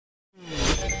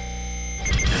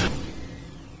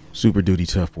Super duty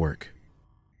tough work.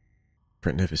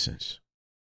 Printnificence.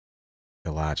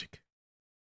 Illogic.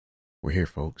 We're here,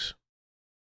 folks.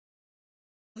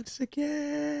 Once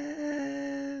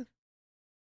again.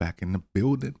 Back in the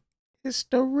building. It's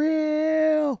the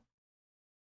real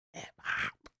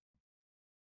hip-hop.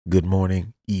 Good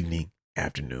morning, evening,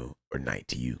 afternoon, or night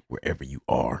to you, wherever you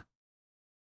are.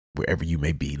 Wherever you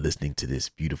may be listening to this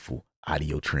beautiful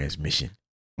audio transmission.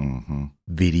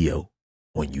 Video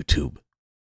on YouTube.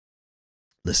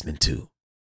 Listening to,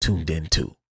 tuned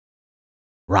into,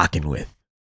 rocking with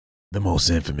the most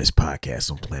infamous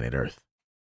podcast on planet Earth.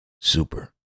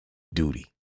 Super duty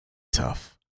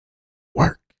tough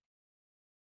work.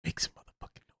 Make some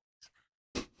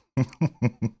motherfucking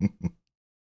noise.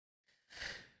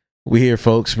 We here,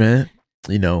 folks, man.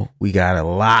 You know, we got a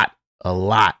lot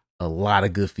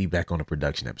of good feedback on the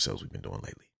production episodes we've been doing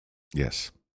lately. Yes.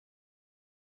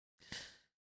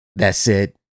 That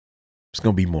said, it's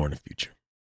going to be more in the future.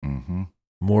 Mm-hmm.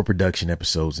 More production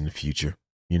episodes in the future.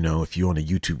 You know, if you're on the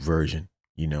YouTube version,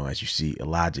 you know, as you see,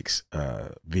 Illogic's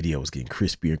video is getting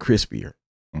crispier and crispier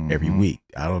every week.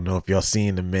 I don't know if y'all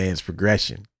seeing the man's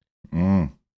progression.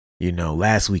 You know,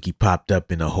 last week he popped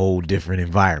up in a whole different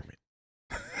environment.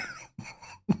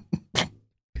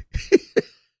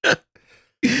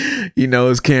 You know,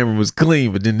 his camera was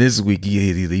clean, but then this week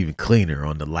he's even cleaner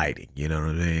on the lighting. You know what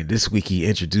I mean? This week he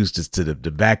introduced us to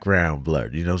the background blur.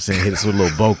 You know what I'm saying? Hit us with a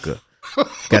little bokeh.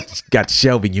 Got the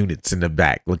shelving units in the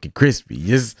back looking crispy.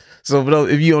 Just so for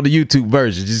those, if you're on the YouTube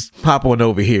version, just pop on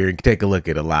over here and take a look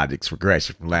at Illogic's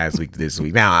progression from last week to this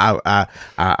week. Now, I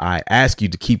ask you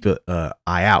to keep an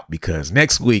eye out because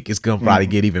next week it's gonna probably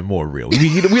get even more real.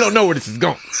 We don't know where this is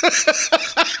going.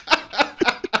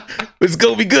 It's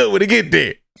gonna be good when it get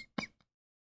there.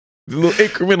 The little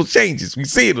incremental changes. We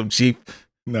see them, Chief.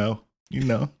 No, you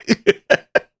know.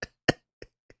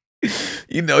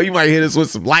 You know, he might hit us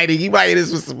with some lighting. He might hit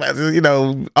us with some, you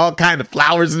know, all kind of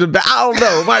flowers in the back. I don't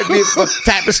know. It might be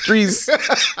tapestries,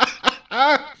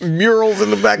 murals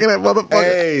in the back of that motherfucker.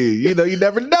 Hey, you know, you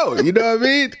never know. You know what I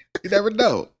mean? You never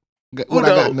know. What I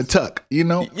got in the tuck, you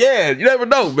know? Yeah, you never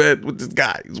know, man, with this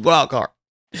guy. He's a wild card.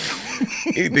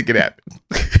 Anything can happen.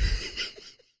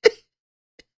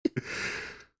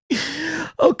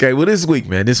 Okay, well, this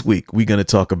week we're going to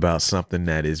talk about something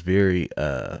that is very,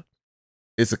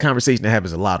 it's a conversation that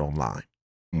happens a lot online.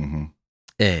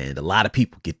 And a lot of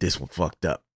people get this one fucked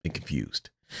up and confused.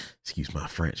 Excuse my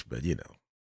French, but you know,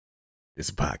 it's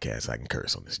a podcast. I can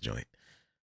curse on this joint.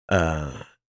 But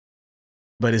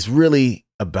it's really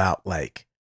about like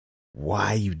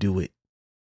why you do it,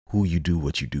 who you do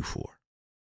what you do for,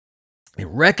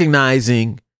 and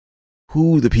recognizing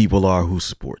who the people are who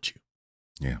support you.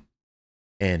 Yeah.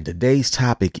 And today's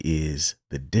topic is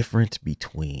the difference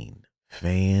between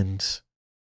fans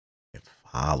and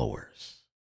followers.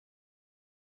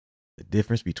 The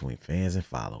difference between fans and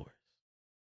followers.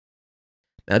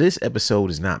 Now, this episode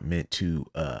is not meant to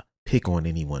pick on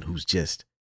anyone who's just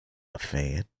a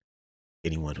fan,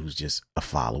 anyone who's just a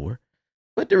follower,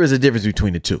 but there is a difference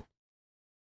between the two.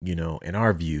 You know, in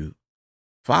our view,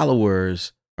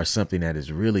 followers are something that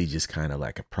is really just kind of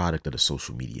like a product of the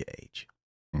social media age.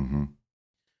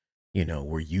 You know,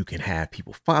 where you can have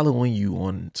people following you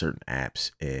on certain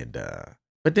apps and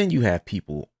but then you have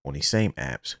people on these same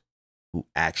apps who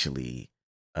actually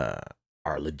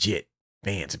are legit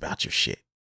fans about your shit.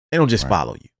 They don't just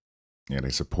follow you. Yeah,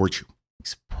 they support you. They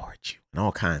support you in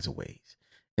all kinds of ways.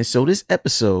 And so this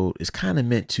episode is kind of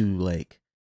meant to like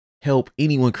help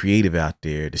anyone creative out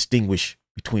there distinguish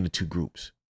between the two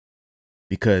groups.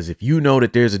 Because if you know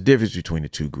that there's a difference between the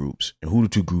two groups and who the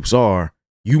two groups are,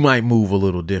 you might move a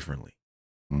little differently.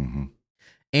 And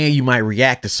you might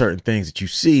react to certain things that you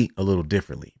see a little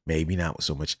differently. Maybe not with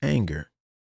so much anger,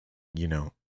 you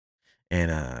know.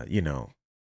 And, you know,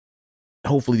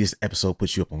 hopefully this episode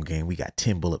puts you up on game. We got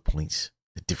 10 bullet points,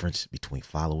 the difference between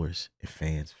followers and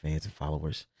fans and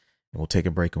followers. And we'll take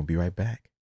a break and we'll be right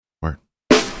back. Word.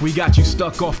 We got you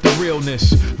stuck off the realness,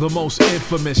 the most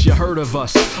infamous, you heard of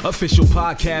us. Official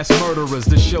podcast murderers,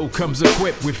 the show comes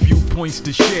equipped with viewpoints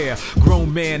to share.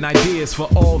 Grown man ideas for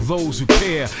all those who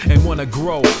care and want to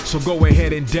grow, so go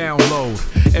ahead and download.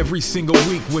 Every single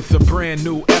week with a brand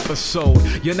new episode.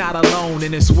 You're not alone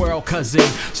in this world, cousin,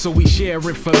 so we share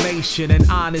information and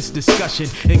honest discussion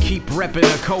and keep repping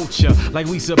the culture like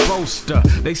we supposed to.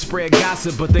 They spread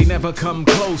gossip, but they never come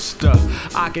close to.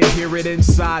 I can hear it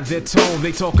inside their tone.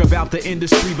 They talk about the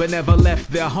industry but never left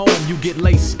their home. You get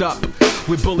laced up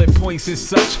with bullet points and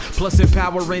such, plus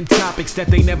empowering topics that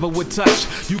they never would touch.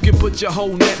 You can put your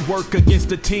whole network against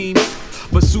a team,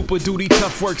 But Super Duty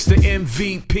Tough Work's the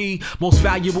MVP. Most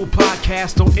valuable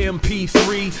podcast on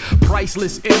MP3.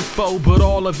 Priceless info, but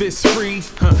all of it's free.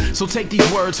 So take these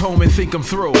words home and think them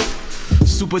through.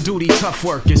 Super Duty Tough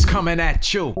Work is coming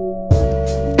at you.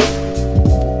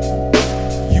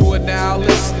 You are now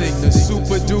listening to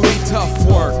Super Duty Tough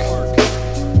Work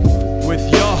with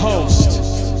your host,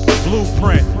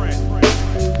 Blueprint.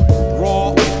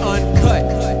 Raw and uncut.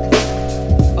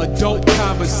 Adult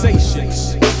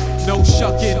conversations. No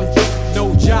shucking,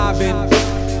 no jiving,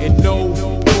 and no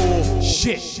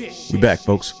bullshit. We back,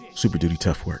 folks. Super Duty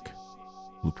Tough Work.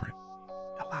 Blueprint.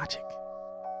 The logic.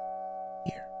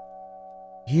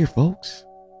 Here, folks.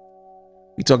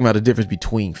 We talking about the difference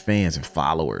between fans and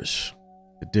followers.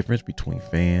 The difference between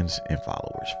fans and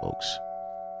followers, folks.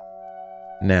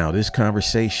 Now, this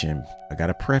conversation, I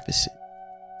gotta preface it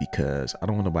because I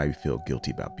don't want nobody to feel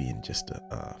guilty about being just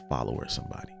a follower of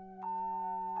somebody,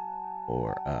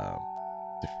 or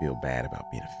to feel bad about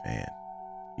being a fan.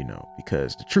 You know,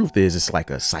 because the truth is, it's like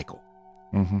a cycle.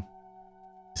 Mm-hmm.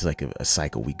 It's like a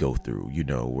cycle we go through, you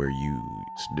know, where you,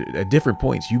 at different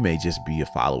points, you may just be a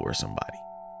follower of somebody.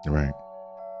 Right.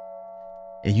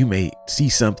 And you may see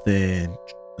something,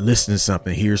 listen to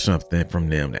something, hear something from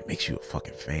them that makes you a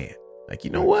fucking fan. Like, you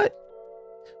know what?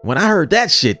 When I heard that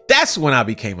shit, that's when I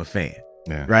became a fan.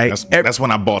 Yeah. Right? That's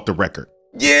when I bought the record.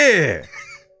 Yeah.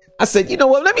 I said, you know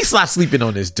what? Let me stop sleeping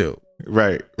on this dude.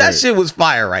 Right. That shit was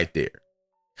fire right there.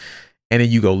 And then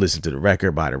you go listen to the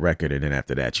record, buy the record, and then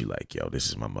after that, you like, yo, this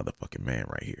is my motherfucking man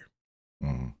right here.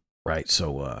 Mm-hmm. Right?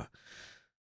 So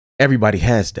everybody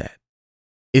has that.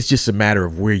 It's just a matter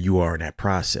of where you are in that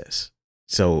process.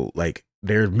 So, like,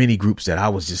 there are many groups that I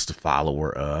was just a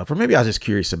follower of, or maybe I was just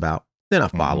curious about. Then I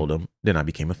followed them. Then I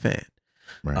became a fan.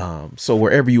 Right. So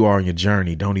wherever you are in your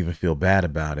journey, don't even feel bad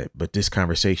about it. But this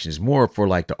conversation is more for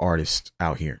like the artists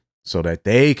out here so that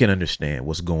they can understand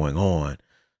what's going on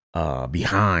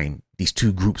behind these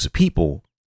two groups of people.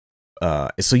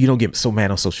 So you don't get so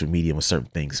mad on social media when certain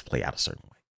things play out a certain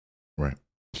way. Right.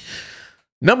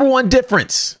 Number one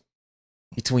difference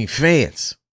between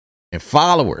fans and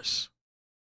followers.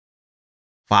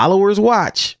 Followers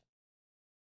watch.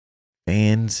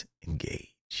 Fans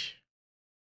engage.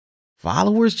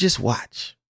 Followers just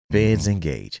watch. Fans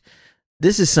engage.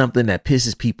 This is something that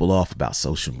pisses people off about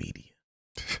social media.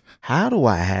 How do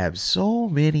I have so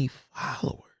many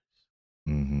followers,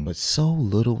 but so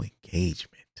little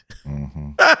engagement?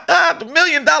 The $1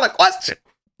 million question.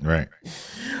 Right.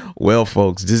 Well,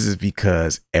 folks, this is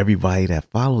because everybody that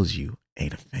follows you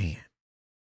ain't a fan.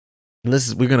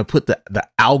 We're going to put the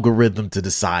algorithm to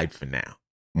the side for now.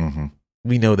 Mm-hmm.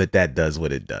 We know that does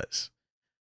what it does.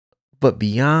 But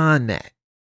beyond that,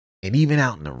 and even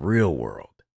out in the real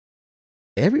world,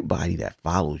 everybody that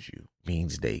follows you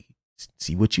means they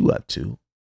see what you up to.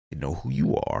 They know who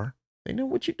you are. They know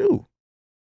what you do.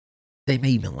 They may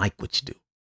even like what you do.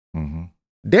 Mm-hmm.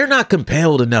 They're not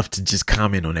compelled enough to just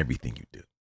comment on everything you do.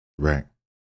 Right.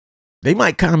 They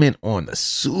might comment on the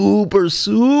super,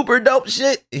 super dope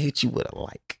shit and hit you with a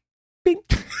like. Bing.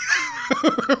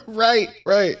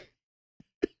 Right.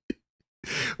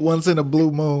 Once in a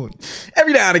blue moon.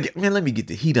 Every now and again, man, let me get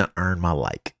he done earned my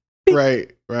like.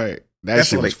 Right. That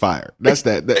shit was fire. That's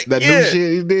that new shit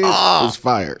he did was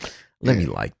fire. Let me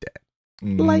like that.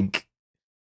 Like.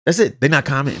 That's it. They're not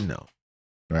commenting, no.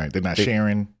 Right. They're not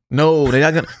sharing. No,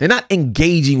 they're not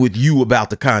engaging with you about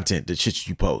the content, the shit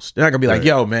you post. They're not gonna be like,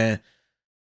 yo, man,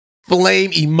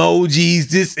 flame emojis,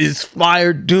 this is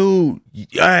fire, dude.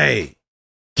 Hey,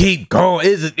 keep going.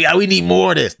 We need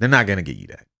more of this. They're not gonna get you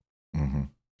that. Mm-hmm.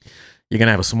 You're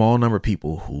gonna have a small number of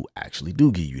people who actually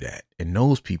do give you that. And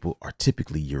those people are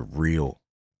typically your real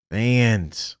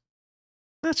fans,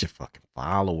 not your fucking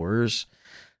followers.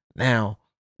 Now,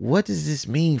 what does this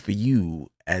mean for you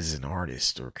as an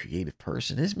artist or creative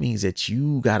person? This means that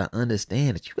you got to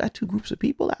understand that you got two groups of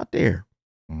people out there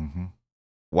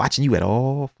watching you at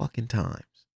all fucking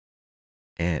times.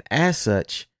 And as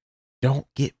such, don't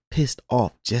get pissed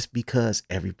off just because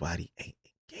everybody ain't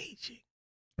engaging.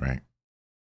 Right.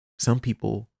 Some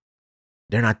people,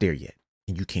 they're not there yet,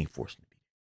 and you can't force them to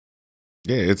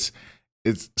be. Yeah,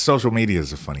 it's social media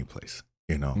is a funny place,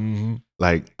 you know. Mm-hmm.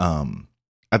 Like,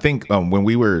 I think when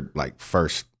we were like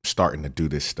first starting to do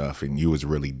this stuff, and you was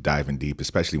really diving deep,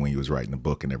 especially when you was writing the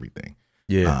book and everything.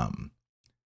 Yeah.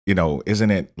 You know,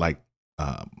 isn't it like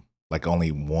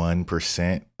only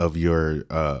 1% of your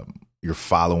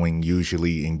following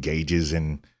usually engages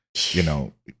in, you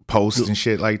know, posts and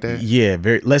shit like that? Yeah,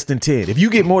 less than 10. If you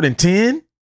get more than 10,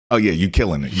 oh yeah, you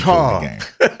killing it. You killing the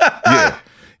game. Yeah.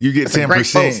 You get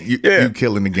 10%, you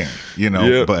killing the game, you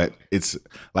know, but it's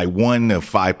like 1 to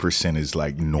 5% is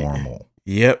like normal.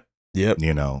 Yep.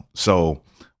 You know, so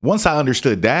once I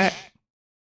understood that,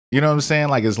 you know what I'm saying?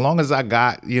 Like, as long as I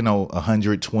got,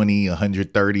 120,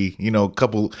 130, a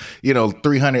couple,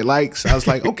 300 likes, I was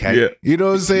like, okay, Yeah. you know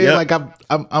what I'm saying? Yep. Like,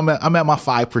 I'm at my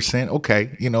 5%.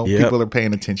 Okay. Yep. People are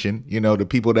paying attention, the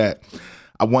people that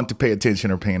I want to pay attention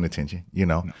are paying attention,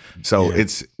 So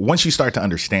it's, once you start to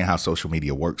understand how social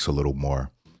media works a little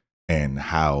more and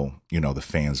how, the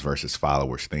fans versus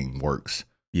followers thing works,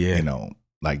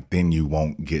 like, then you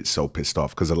won't get so pissed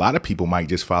off. Cause a lot of people might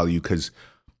just follow you because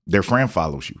their friend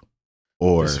follows you,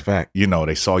 or, That's a fact.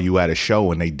 they saw you at a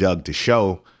show and they dug the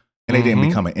show and they didn't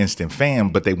become an instant fan,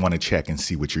 but they want to check and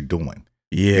see what you're doing.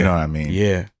 Yeah. You know what I mean?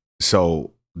 Yeah.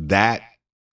 So that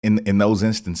in those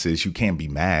instances, you can't be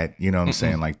mad. You know what I'm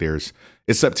saying? Like,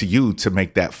 it's up to you to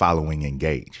make that following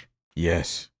engage.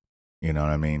 Yes. You know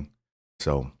what I mean?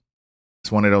 So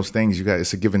it's one of those things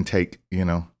it's a give and take,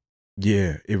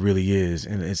 Yeah, it really is.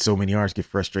 And so many artists get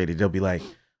frustrated. They'll be like,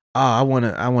 I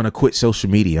wanna quit social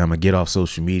media. I'm gonna get off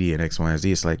social media and X, Y, and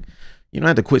Z. It's like, you don't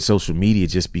have to quit social media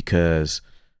just because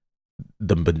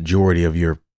the majority of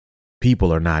your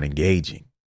people are not engaging.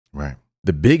 Right.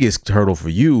 The biggest hurdle for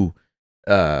you,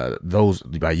 those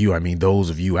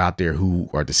of you out there who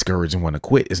are discouraged and want to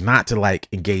quit, is not to like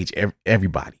engage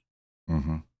everybody.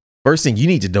 Mm-hmm. First thing you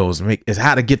need to know is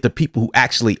how to get the people who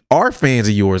actually are fans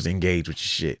of yours to engage with your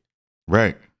shit.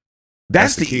 Right.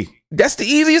 That's the key. That's the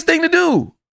easiest thing to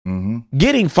do. Mm-hmm.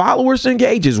 Getting followers to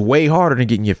engage is way harder than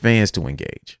getting your fans to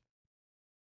engage.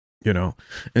 And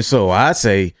so I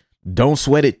say, don't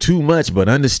sweat it too much, but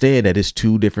understand that it's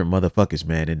two different motherfuckers,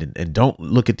 man. And don't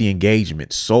look at the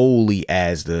engagement solely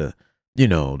as the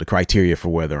criteria for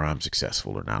whether I'm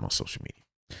successful or not on social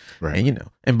media. Right. And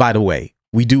and by the way,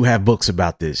 we do have books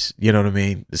about this. You know what I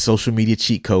mean? The social media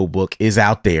cheat code book is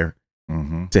out there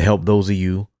to help those of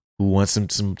you who want some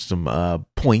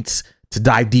points to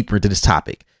dive deeper into this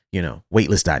topic.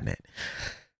 Weightless.net.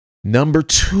 Number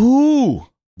 2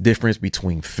 difference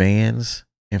between fans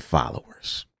and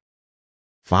followers.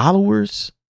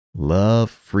 Followers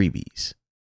love freebies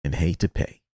and hate to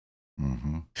pay.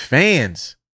 Mm-hmm.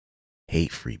 Fans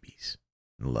hate freebies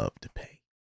and love to pay.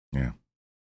 Yeah.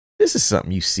 This is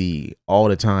something you see all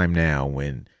the time now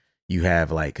when you have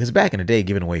because back in the day,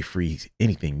 giving away free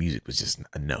anything music was just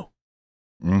a no.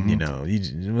 Mm-hmm.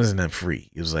 It wasn't that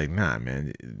free. It was like, nah,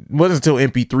 man. It wasn't until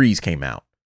MP3s came out.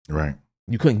 Right.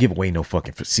 You couldn't give away no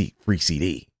fucking free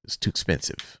CD. It was too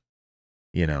expensive.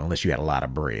 Unless you had a lot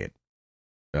of bread.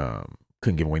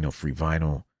 Couldn't give away no free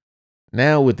vinyl.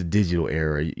 Now with the digital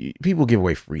era, people give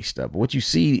away free stuff. But what you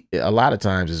see a lot of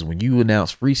times is when you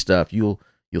announce free stuff, you'll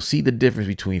see the difference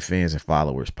between fans and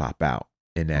followers pop out.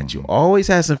 And that you always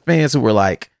have some fans who were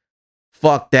like,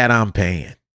 fuck that, I'm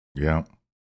paying. Yeah.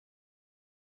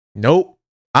 Nope,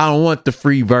 I don't want the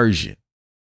free version.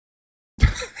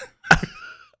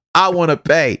 I want to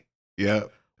pay. Yeah.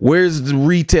 Where's the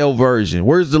retail version?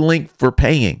 Where's the link for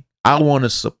paying? I want to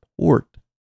support.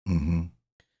 Mm-hmm.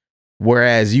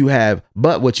 Whereas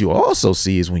but what you also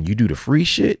see is when you do the free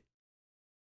shit,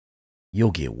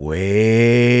 you'll get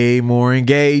way more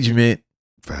engagement.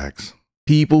 Facts.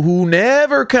 People who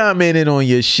never commented on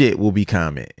your shit will be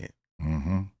commenting.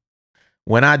 Mm-hmm.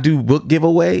 When I do book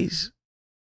giveaways,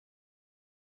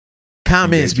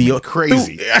 comments be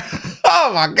crazy.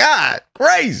 Oh my God,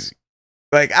 crazy.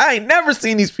 Like, I ain't never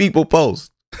seen these people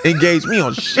post, engage me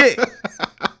on shit.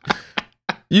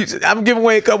 I'm giving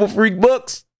away a couple free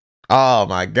books. Oh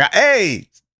my God. Hey,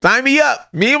 sign me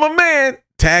up. Me and my man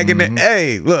tagging it.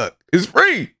 Hey, look, it's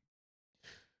free.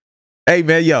 Hey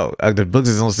man, yo, the books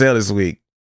is on sale this week.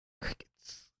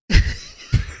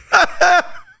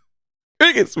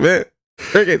 Crickets, man.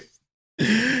 Crickets.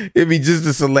 It'd be just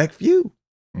a select few.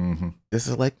 Mm-hmm. Just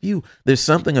a select few. There's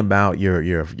something about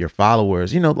your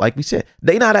followers, like we said,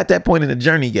 they not at that point in the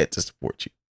journey yet to support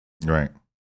you. Right.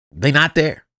 They not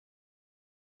there.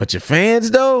 But your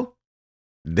fans, though,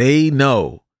 they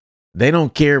know. They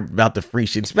don't care about the free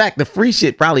shit. In fact, the free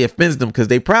shit probably offends them because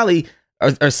they probably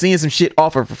are seeing some shit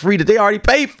offered for free that they already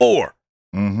paid for.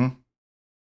 Mm-hmm.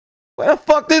 Well,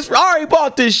 fuck this. I already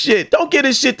bought this shit. Don't get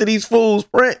this shit to these fools,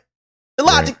 Brent. The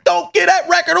Logic, don't get that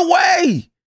record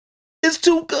away. It's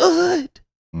too good.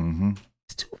 Mm-hmm.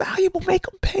 It's too valuable. Make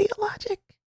them pay, Logic.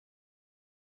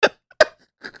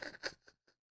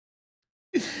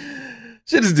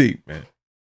 Shit is deep, man.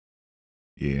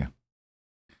 Yeah.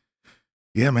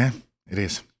 Yeah, man. It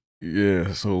is.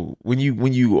 Yeah. So when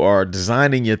you are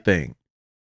designing your thing,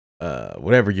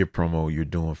 whatever your promo you're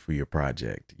doing for your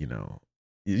project,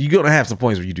 you're gonna have some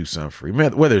points where you do something free.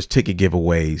 Whether it's ticket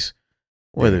giveaways,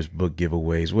 whether it's book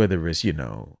giveaways, whether it's,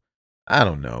 I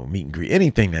don't know, meet and greet,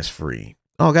 anything that's free.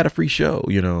 oh, I got a free show,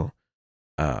 you're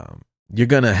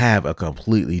going to have a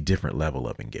completely different level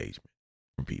of engagement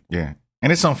from people. Yeah.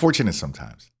 And it's unfortunate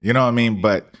sometimes, you know what I mean?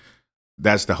 But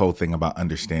that's the whole thing about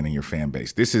understanding your fan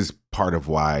base. This is part of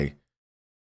why,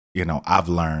 I've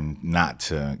learned not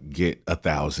to get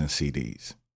 1,000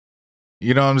 CDs.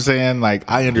 You know what I'm saying? Like,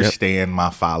 I understand my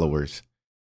followers.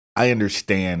 I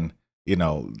understand,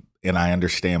 and I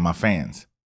understand my fans.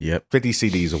 Yep. 50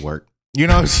 CDs will work. You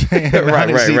know what I'm saying? Right.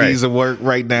 CDs will work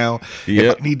right now.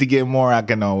 Yep. If I need to get more, I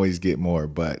can always get more.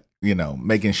 But,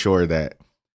 making sure that,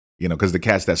 because the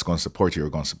cats that's going to support you are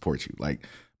going to support you. Like,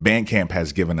 Bandcamp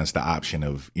has given us the option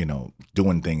of,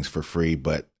 doing things for free,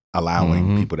 but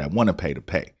allowing people that want to pay.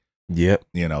 Yep.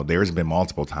 There's been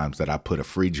multiple times that I put a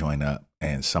free joint up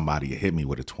and somebody hit me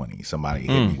with a 20, somebody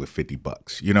hit me with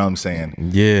 $50. You know what I'm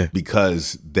saying? Yeah.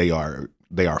 Because they are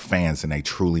fans and they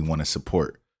truly want to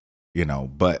support,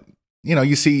 but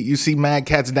you see Mad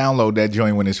Cats download that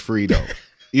joint when it's free though.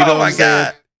 You know oh my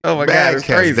God. Oh my God. It's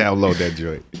Cats crazy. Download that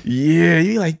joint. Yeah.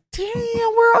 You're like, damn,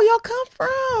 where all y'all come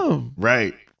from?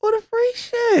 Right. What a free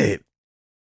shit.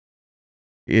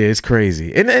 Yeah, it's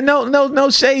crazy. And no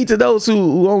shade to those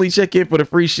who only check in for the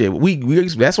free shit. We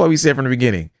that's why we said from the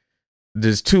beginning,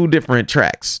 there's two different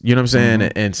tracks. You know what I'm saying?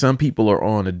 Mm-hmm. And some people are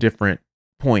on a different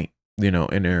point, in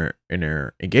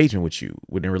their engagement with you,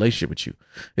 with their relationship with you.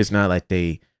 It's not like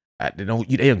they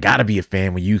don't gotta be a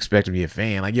fan when you expect to be a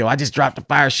fan. Like, yo, I just dropped the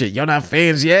fire shit. Y'all not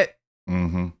fans yet?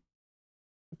 Mm-hmm.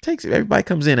 Everybody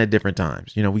comes in at different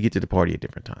times. We get to the party at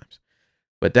different times.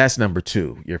 But that's number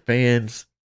 2. Your fans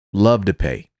love to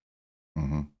pay.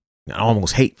 Mm-hmm. I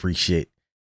almost hate free shit,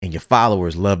 and your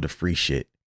followers love the free shit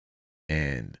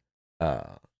and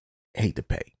hate to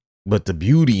pay. But the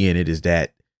beauty in it is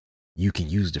that you can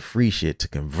use the free shit to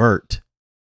convert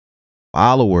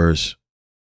followers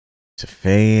to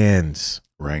fans.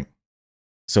 Right.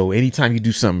 So anytime you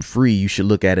do something free, you should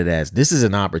look at it as this is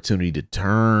an opportunity to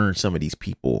turn some of these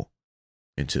people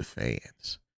into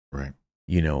fans. Right.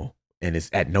 And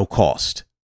it's at no cost.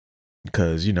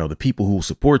 Because, the people who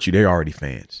support you, they're already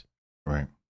fans. Right.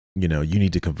 You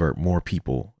need to convert more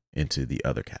people into the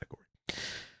other category.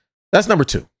 That's number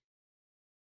 2.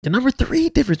 The number 3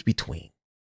 difference between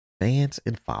fans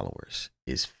and followers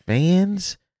is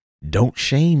fans don't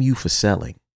shame you for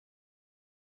selling.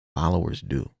 Followers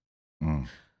do. Mm.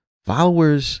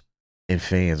 Followers and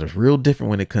fans are real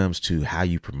different when it comes to how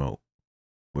you promote,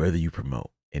 whether you promote,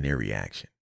 and their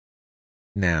reaction.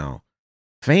 Now,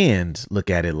 fans look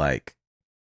at it like,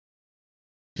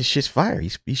 this shit's fire.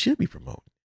 He should be promoting.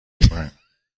 Right.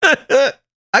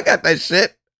 I got that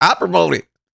shit. I promote it.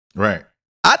 Right.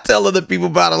 I tell other people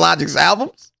about Illogic's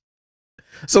albums.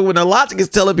 So when Illogic is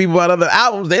telling people about other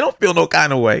albums, they don't feel no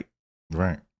kind of way.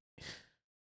 Right.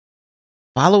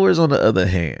 Followers, on the other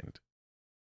hand,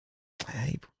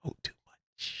 they promote too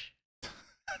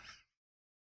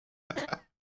much.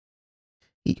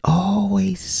 He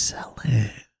always selling.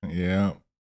 Yeah.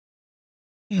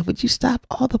 Man, would you stop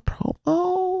all the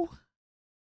promo?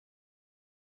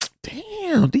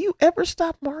 Damn, do you ever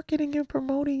stop marketing and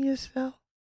promoting yourself?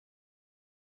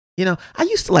 I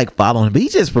used to like following him, but he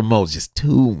just promotes just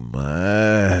too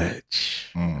much.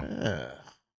 I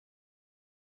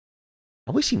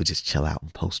wish he would just chill out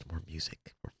and post more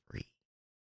music for free.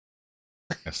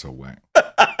 That's so whack.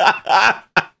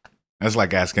 That's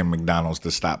like asking McDonald's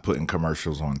to stop putting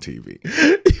commercials on TV.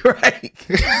 Right.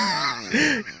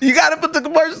 You got to put the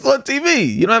commercials on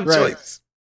TV. You don't have a choice.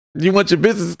 You want your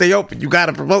business to stay open, you got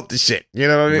to promote the shit. You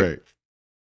know what I mean? Right.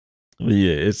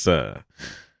 Yeah,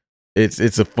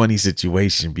 it's a funny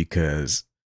situation because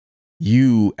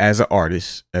you, as an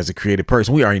artist, as a creative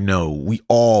person, we already know we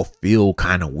all feel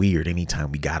kind of weird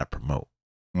anytime we got to promote.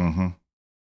 Mm-hmm.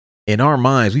 In our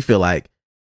minds, we feel like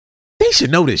they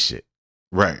should know this shit.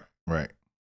 Right. Right.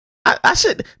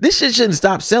 This shit shouldn't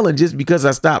stop selling just because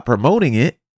I stopped promoting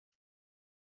it.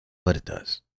 But it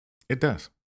does. It does.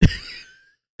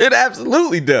 It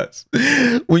absolutely does.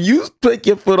 When you take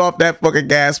your foot off that fucking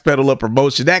gas pedal of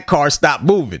promotion, that car stopped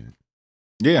moving.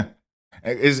 Yeah.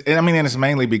 And it's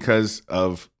mainly because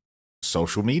of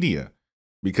social media.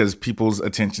 Because people's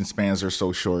attention spans are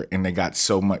so short and they got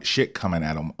so much shit coming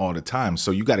at them all the time.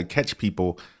 So you got to catch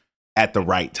people at the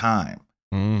right time.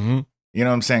 Mm-hmm. You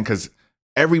know what I'm saying? Because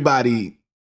everybody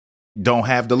don't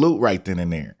have the loot right then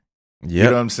and there. Yep. You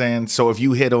know what I'm saying? So if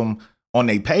you hit them on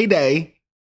their payday,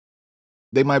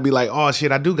 they might be like, oh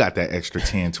shit, I do got that extra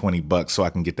 $10-$20 so I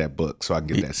can get that book, so I can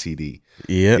get that CD.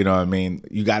 Yeah. You know what I mean?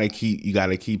 You gotta keep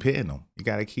hitting them. You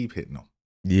gotta keep hitting them.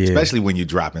 Yeah. Especially when you're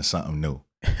dropping something new.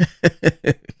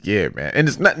 Yeah, man. And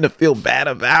it's nothing to feel bad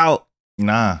about.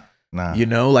 Nah.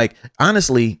 Like,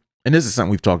 honestly, and this is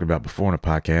something we've talked about before on the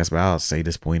podcast, but I'll say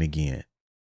this point again.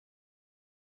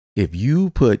 If you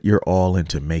put your all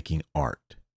into making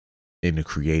art, into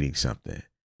creating something,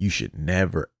 you should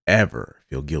never, ever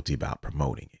feel guilty about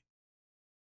promoting it.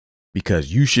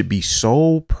 Because you should be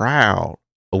so proud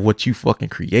of what you fucking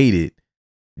created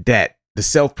that the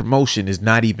self-promotion is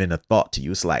not even a thought to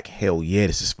you. It's like, hell yeah,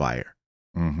 this is fire.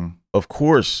 Mm-hmm. Of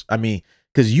course. I mean,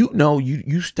 because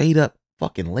you stayed up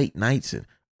fucking late nights and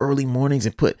early mornings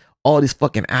and put all these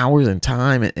fucking hours and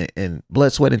time and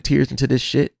blood, sweat, and tears into this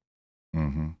shit.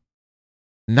 Mm-hmm.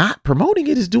 Not promoting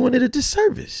it is doing it a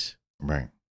disservice. Right.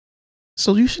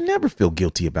 So you should never feel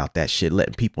guilty about that shit,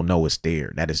 letting people know it's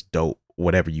there, that it's dope,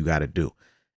 whatever you got to do.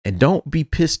 And don't be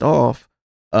pissed off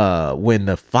when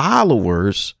the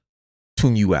followers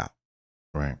tune you out.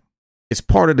 Right. It's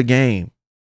part of the game.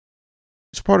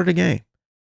 It's part of the game.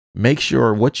 Make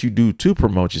sure what you do to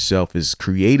promote yourself is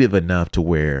creative enough to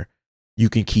where you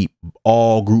can keep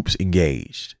all groups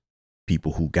engaged.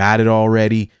 People who got it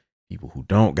already, people who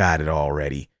don't got it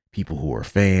already, people who are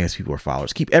fans, people who are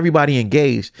followers. Keep everybody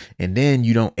engaged, and then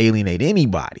you don't alienate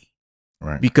anybody.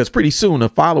 Right. Because pretty soon the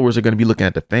followers are going to be looking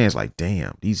at the fans like,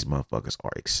 damn, these motherfuckers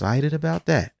are excited about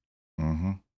that.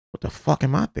 Mm-hmm. What the fuck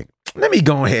am I thinking? Let me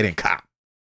go ahead and cop.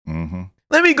 Mm-hmm.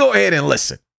 Let me go ahead and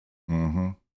listen. Mm-hmm.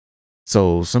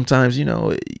 So sometimes,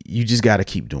 you just got to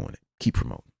keep doing it. Keep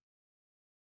promoting.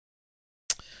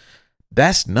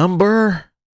 That's number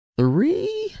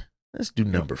 3. Let's do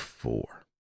number 4.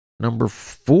 Number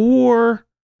 4,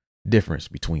 difference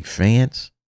between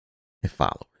fans and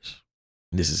followers.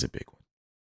 This is a big one.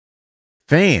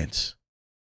 Fans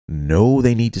know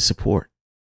they need to support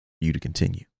you to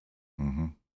continue. Mm-hmm.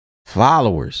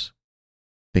 Followers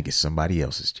think it's somebody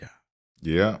else's job.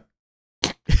 Yeah.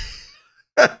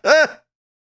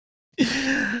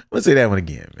 Let's say that one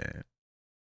again, man.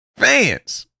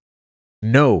 Fans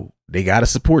know they got to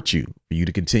support you for you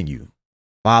to continue.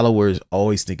 Followers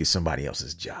always think it's somebody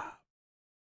else's job.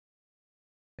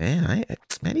 Man,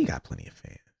 he got plenty of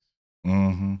fans.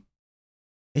 Mm-hmm.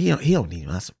 He don't need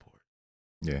my support.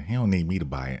 Yeah, he don't need me to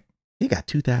buy it. He got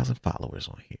 2,000 followers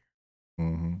on here.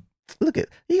 Mm-hmm. Look at,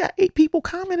 he got 8 people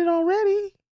commented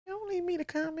already. He don't need me to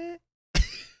comment.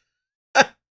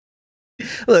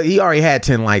 Look, he already had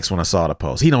 10 likes when I saw the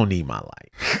post. He don't need my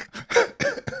like.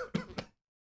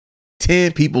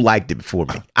 10 people liked it before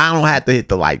me. I don't have to hit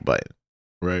the like button.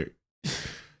 Right.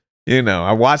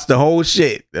 I watched the whole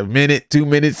shit. A minute, 2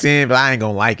 minutes in, but I ain't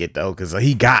gonna like it though, because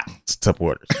he got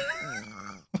supporters.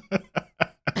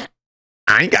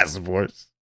 I ain't got supporters.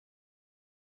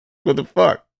 What the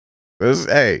fuck?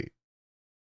 Hey,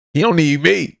 he don't need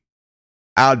me.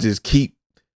 I'll just keep,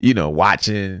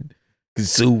 watching,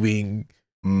 consuming,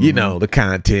 Mm-hmm. the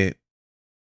content.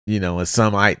 In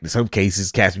some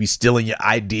cases, cats be stealing your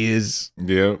ideas.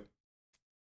 Yep.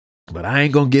 But I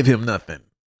ain't gonna give him nothing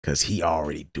because he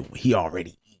already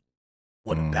eating.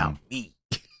 What about me?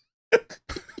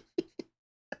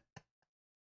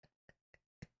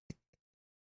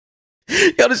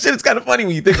 Yo, this shit is kind of funny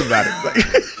when you think about it. Like,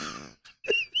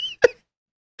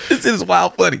 this is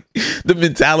wild funny. The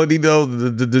mentality, though,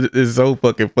 is so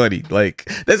fucking funny. Like,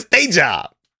 that's their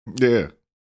job. Yeah.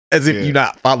 As if you're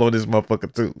not following this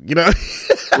motherfucker too,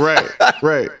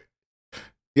 Right.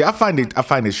 Yeah, I find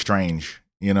it strange.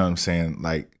 You know what I'm saying?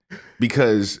 Like,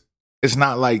 because it's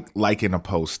not like liking a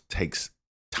post takes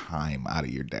time out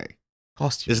of your day.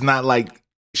 Cost you. It's not like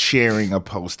sharing a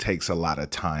post takes a lot of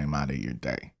time out of your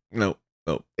day. No.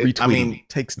 Retweeting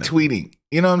takes nothing. Tweeting.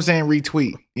 You know what I'm saying?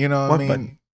 Retweet. You know what I mean?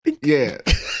 Button. Yeah.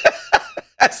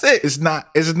 That's it. It's not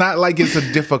like it's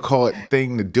a difficult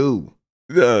thing to do.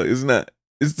 No, it's not.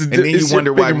 And then you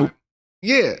wonder why.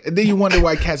 Yeah, and then you wonder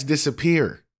why cats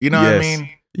disappear. You know what I mean?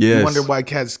 Yes. You wonder why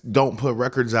cats don't put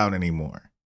records out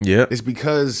anymore. Yeah. It's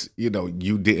because, you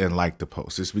didn't like the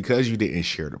post. It's because you didn't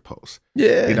share the post.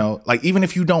 Yeah. Like even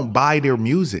if you don't buy their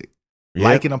music,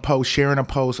 liking a post, sharing a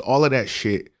post, all of that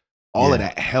shit, all of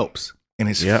that helps. And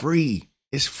it's free.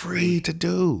 It's free to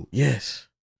do. Yes.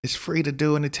 It's free to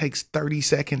do, and it takes 30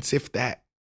 seconds, if that.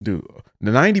 Dude,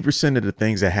 the 90% of the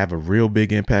things that have a real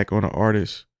big impact on an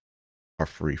artist are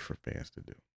free for fans to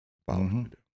do. To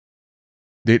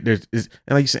do. There's and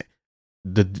like you said,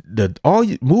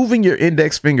 moving your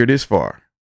index finger this far.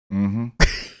 Mm-hmm.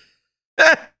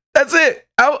 That's it.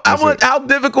 How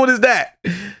difficult is that?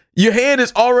 Your hand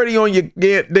is already on your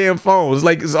damn phone. It's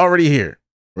like it's already here.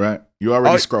 Right. You're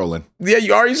already scrolling. Yeah,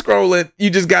 you're already scrolling.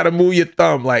 You just got to move your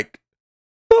thumb like,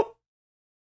 boop,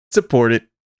 support it,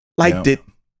 liked it.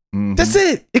 Mm-hmm. That's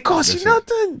it. It costs you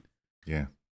nothing. Yeah.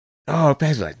 Oh,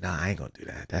 fans are like, nah, I ain't gonna do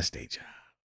that. That's their job.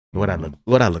 What I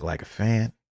look like a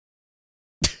fan?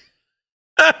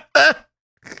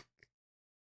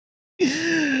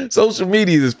 Social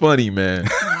media is funny, man.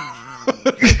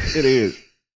 It is.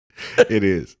 It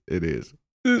is. It is.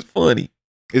 It's funny.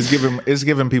 It's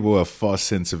giving people a false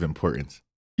sense of importance.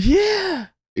 Yeah.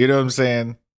 You know what I'm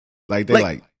saying? Like they're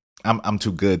like I'm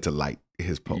too good to like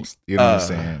his post. You know what I'm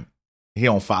saying? He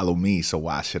don't follow me, so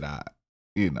why should I?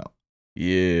 You know?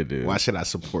 Yeah, dude. Why should I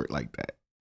support like that?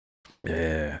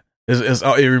 Yeah.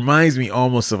 It reminds me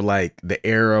almost of like the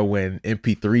era when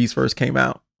MP3s first came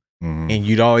out. Mm-hmm. And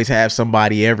you'd always have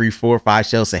somebody every 4 or 5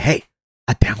 shows say, "Hey,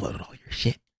 I downloaded all your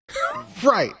shit."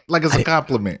 Right. Like it's a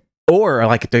compliment. Or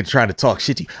like if they're trying to talk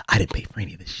shit to you, "I didn't pay for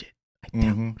any of this shit. I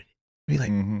downloaded it." Be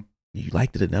like, you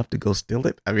liked it enough to go steal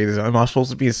it? I mean, am I supposed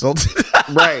to be insulted?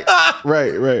 Right.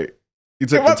 You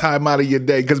took the time out of your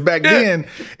day. Because back then,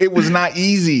 it was not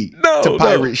easy to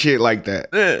pirate shit like that.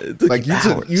 Yeah, like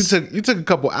you took a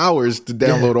couple hours to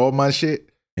download all my shit.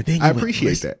 And then I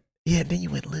appreciate that. Yeah, then you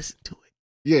went and listened to it.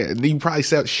 Yeah, and then you probably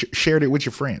shared it with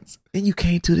your friends. Then you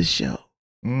came to the show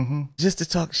just to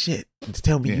talk shit and to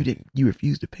tell me you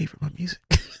refused to pay for my music.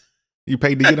 You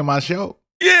paid to get on my show.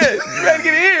 Yeah, you ready to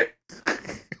get here?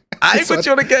 I ain't put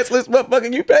you on the guest list,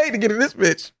 motherfucker. You paid to get in this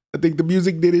bitch. I think the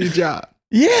music did its job.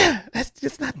 Yeah,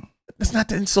 that's not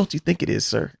the insult you think it is,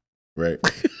 sir. Right.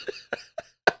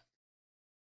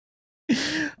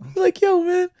 Like, yo,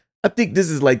 man, I think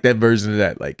this is like that version of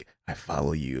that. Like, I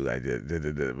follow you,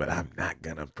 but I'm not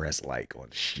gonna press like on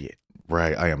shit.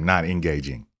 Right. I am not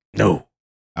engaging. No.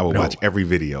 I will watch every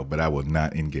video, but I will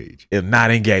not engage. If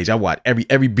not engaged, I watch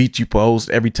every beat you post,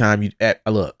 every time you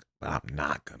look. But I'm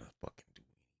not gonna fucking do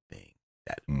anything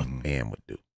that a fan would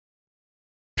do.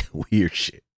 Weird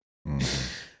shit.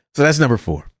 So that's number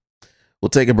 4. We'll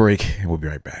take a break and we'll be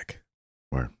right back.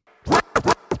 Word.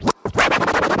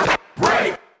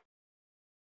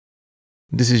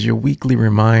 This is your weekly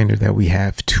reminder that we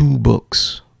have 2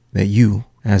 books that you,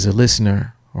 as a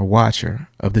listener or watcher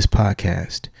of this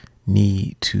podcast,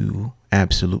 need to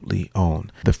absolutely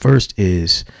own. The first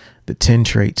is The 10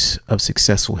 Traits of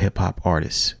Successful Hip Hop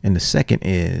Artists, and the second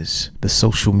is The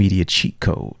Social Media Cheat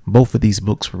Code. Both of these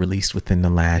books were released within the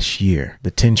last year.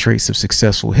 The 10 Traits of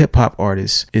Successful Hip Hop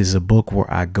Artists is a book where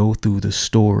I go through the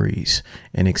stories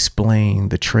and explain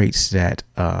the traits that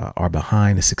are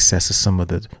behind the success of some of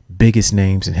the biggest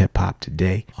names in hip hop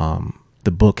today. The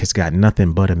book has got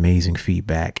nothing but amazing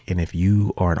feedback. And if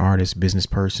you are an artist, business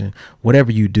person,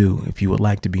 whatever you do, if you would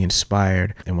like to be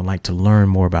inspired and would like to learn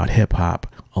more about hip hop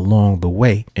along the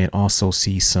way and also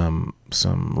see some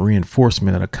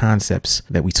reinforcement of the concepts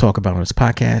that we talk about on this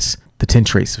podcast, The 10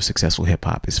 Traits of Successful Hip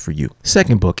Hop is for you.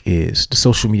 Second book is The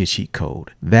Social Media Cheat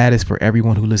Code. That is for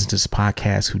everyone who listens to this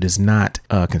podcast who does not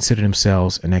consider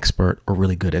themselves an expert or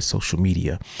really good at social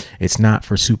media. It's not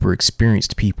for super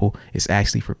experienced people. It's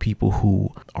actually for people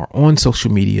who are on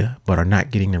social media but are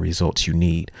not getting the results you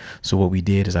need. So what we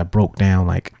did is I broke down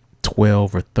like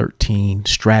 12 or 13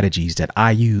 strategies that I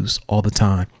use all the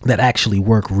time that actually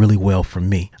work really well for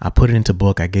me. I put it into a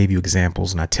book. I gave you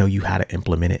examples and I tell you how to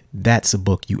implement it. That's a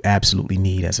book you absolutely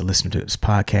need as a listener to this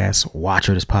podcast,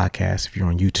 watcher of this podcast. If you're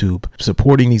on YouTube,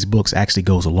 supporting these books actually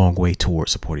goes a long way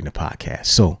towards supporting the podcast.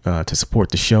 So to support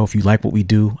the show, if you like what we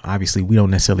do, obviously we don't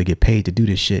necessarily get paid to do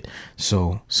this shit.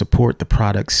 So support the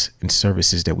products and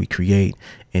services that we create.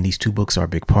 And these 2 books are a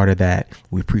big part of that.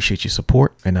 We appreciate your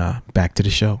support, and back to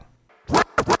the show.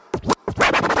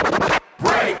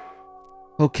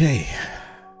 Okay,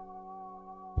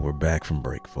 we're back from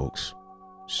break, folks.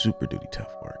 Super duty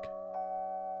tough work,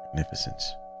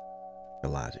 magnificence, the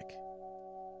logic.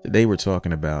 Today we're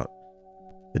talking about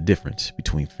the difference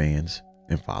between fans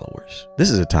and followers.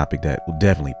 This is a topic that will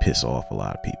definitely piss off a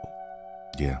lot of people.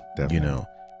 Yeah, definitely. You know,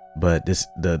 but this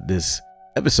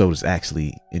episode is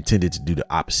actually intended to do the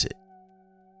opposite.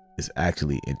 It's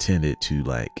actually intended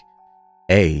to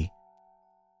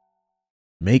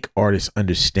make artists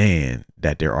understand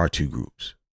that there are 2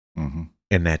 groups and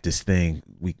that this thing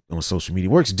on social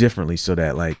media works differently so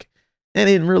that and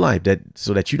in real life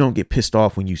so that you don't get pissed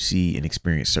off when you see and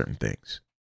experience certain things.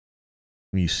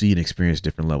 When you see and experience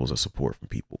different levels of support from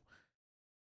people,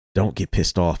 don't get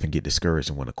pissed off and get discouraged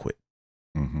and want to quit.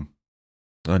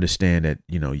 Understand that,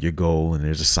 your goal, and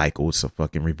there's a cycle. It's a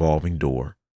fucking revolving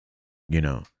door,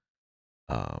 to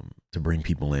bring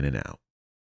people in and out.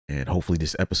 And hopefully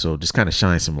this episode just kind of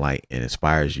shines some light and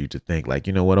inspires you to think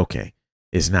you know what? Okay,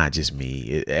 it's not just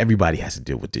me. Everybody has to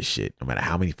deal with this shit. No matter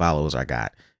how many followers I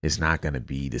got, it's not going to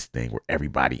be this thing where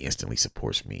everybody instantly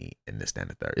supports me and this, that,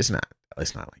 and the third. It's not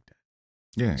like that.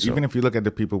 Yeah. So, even if you look at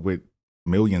the people with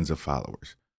millions of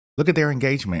followers, look at their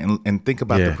engagement and think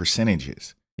about the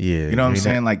percentages. Yeah. You know what I'm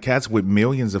saying? Like cats with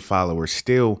millions of followers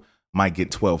still might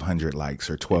get 1,200 likes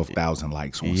or 12,000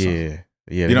 likes on something. Yeah,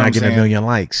 You know they're what I'm not getting saying? a million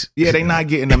likes. Yeah, they not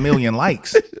getting a million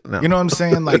likes. No. You know what I'm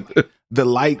saying? Like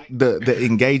the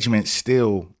engagement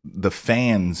still, the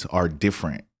fans are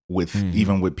different with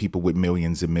even with people with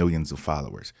millions and millions of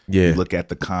followers. Yeah. You look at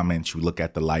the comments, you look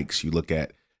at the likes, you look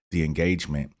at the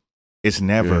engagement. It's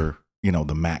never,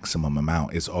 the maximum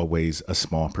amount. It's always a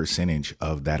small percentage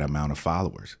of that amount of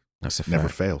followers. That's a fact. Never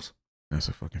fails. That's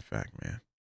a fucking fact, man.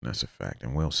 That's a fact,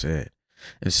 and well said.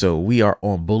 And so we are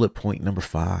on bullet point number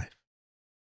 5.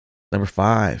 Number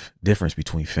 5, difference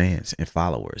between fans and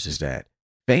followers is that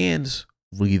fans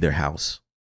will leave their house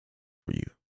for you.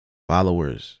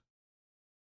 Followers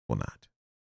will not.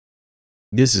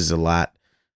 This is a lot.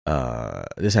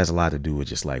 This has a lot to do with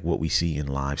just like what we see in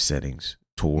live settings,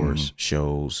 tours,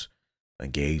 shows,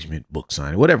 engagement, book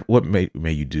signing, whatever. What may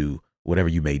you do, whatever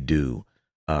you may do.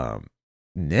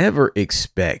 Never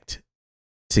expect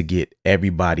to get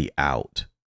everybody out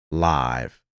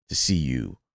live to see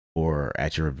you or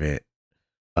at your event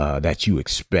that you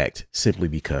expect simply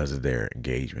because of their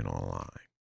engagement online.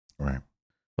 Right.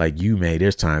 Like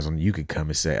there's times when you can come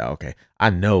and say, okay, I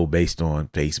know based on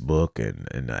Facebook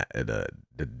and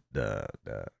the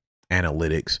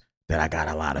analytics that I got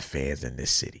a lot of fans in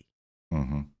this city.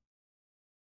 Mm-hmm.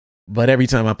 But every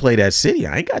time I play that city,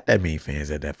 I ain't got that many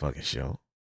fans at that fucking show.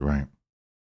 Right.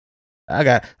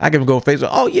 I can go on Facebook.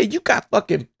 Oh yeah, you got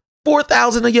fucking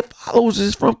 4,000 of your followers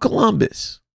is from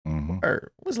Columbus. Mm-hmm.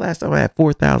 Or when's the last time I had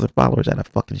 4,000 followers at a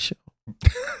fucking show?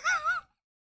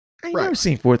 I ain't never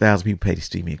seen 4,000 people pay to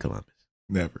see me in Columbus.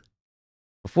 Never.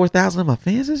 But 4,000 of my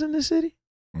fans is in this city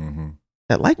Mm-hmm.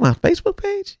 that like my Facebook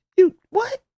page. You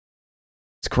what?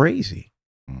 It's crazy.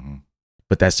 Mm-hmm.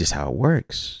 But that's just how it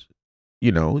works.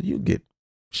 You get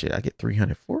shit. I get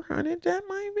 300, 400. That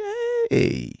might be.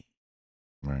 Hey,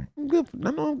 Right. I'm good. I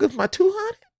know I'm good for my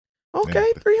 200.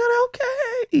 Okay, Yeah. 300.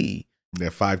 Okay.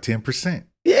 That 5-10%.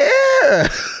 Yeah.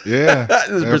 Yeah.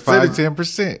 This That percentage-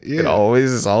 5-10%. It's Yeah.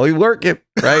 always working,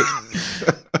 right?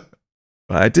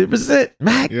 5-10%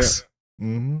 max. Yeah.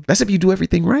 Mm-hmm. That's if you do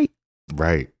everything right.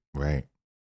 Right. Right.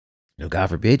 God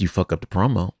forbid you fuck up the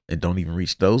promo and don't even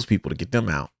reach those people to get them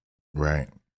out. Right.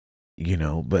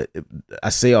 But I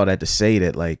say all that to say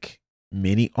that like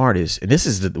many artists, and this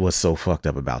is what's so fucked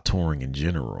up about touring in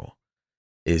general,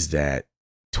 is that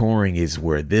touring is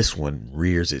where this one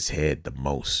rears its head the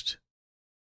most.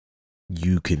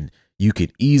 You can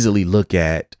easily look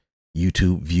at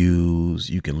YouTube views.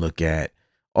 You can look at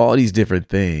all these different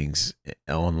things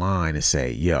online and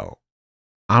say, yo,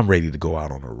 I'm ready to go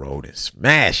out on the road and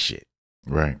smash it.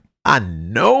 Right. I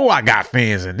know I got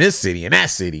fans in this city and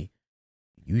that city.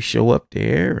 You show up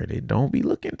there and it don't be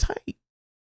looking tight.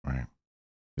 Right.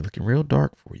 Be looking real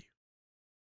dark for you.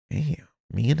 Damn,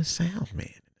 me and the sound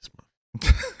man in this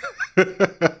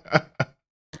month.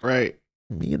 Right.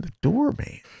 Me and the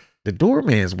doorman. The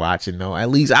doorman's watching though. At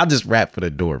least I'll just rap for the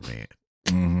doorman.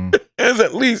 Mm-hmm. As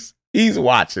at least he's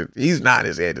watching. He's not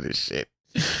his head of this shit.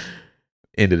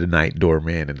 End of the night,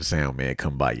 doorman and the sound man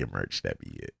come buy your merch. That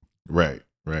be it. Right.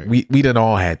 Right. We done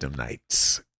all had them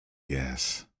nights.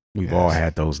 Yes. We've Yes. all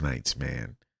had those nights,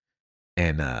 man.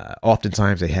 And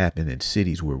oftentimes they happen in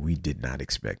cities where we did not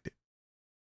expect it.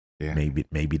 Yeah.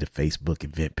 Maybe the Facebook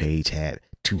event page had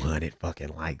 200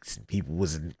 fucking likes and people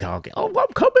wasn't talking, oh,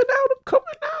 I'm coming out.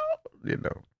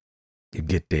 You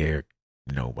get there,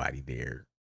 nobody there,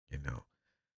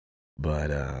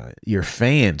 But your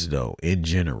fans, though, in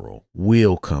general,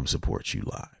 will come support you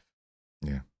live.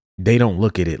 Yeah. They don't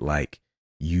look at it like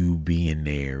you being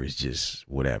there is just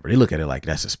whatever. They look at it like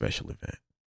that's a special event.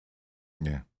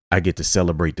 Yeah. I get to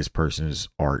celebrate this person's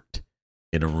art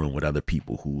in a room with other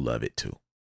people who love it too.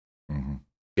 Mm-hmm.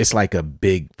 It's like a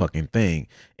big fucking thing.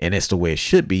 And it's the way it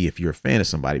should be if you're a fan of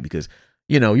somebody, because,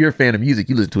 you're a fan of music.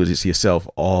 You listen to it just yourself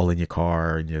all in your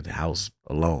car, in your house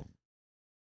alone.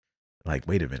 Like,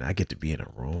 wait a minute, I get to be in a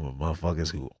room of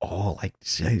motherfuckers who all like the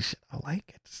same shit I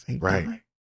like at the same Right. time.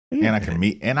 And I can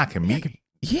meet.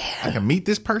 Yeah. I can meet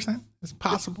this person. It's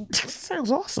possible.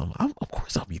 Sounds awesome. Of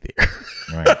course I'll be there.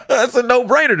 Right. That's a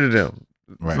no-brainer to them.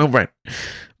 Right. No-brainer.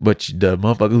 But the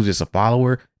motherfucker who's just a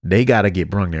follower, they got to get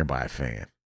brung there by a fan.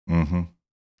 Mm-hmm.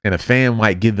 And a fan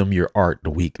might give them your art the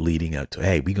week leading up to,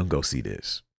 hey, we gonna go see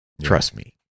this. Yeah. Trust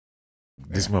me.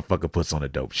 This motherfucker puts on a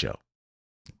dope show.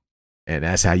 And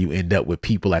that's how you end up with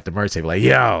people at the merch table like,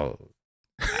 yo,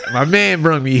 my man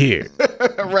brung me here.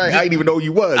 Right. I didn't even know who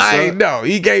you was. I son. ain't know.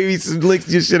 He gave me some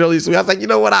links and shit on this week. I was like, you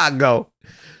know what? I'll go.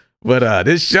 But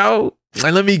this show,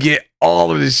 let me get all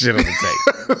of this shit on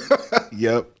the tape.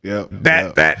 Yep.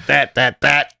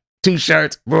 That. 2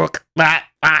 shirts, book, that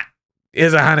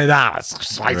is $100.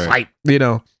 Swipe.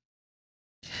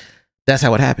 That's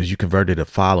how it happens. You converted a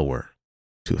follower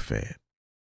to a fan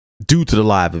due to the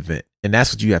live event. And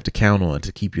that's what you have to count on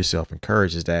to keep yourself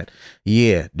encouraged, is that,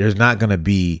 yeah, there's not going to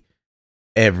be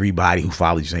everybody who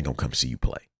follows you ain't going to come see you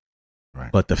play.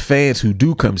 Right. But the fans who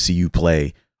do come see you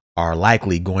play are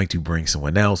likely going to bring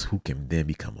someone else who can then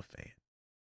become a fan.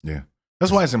 Yeah.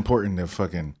 That's why it's important to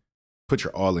fucking put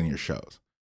your all in your shows.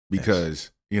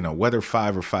 Because, you know, whether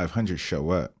 5 or 500 show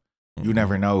up, you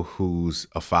never know who's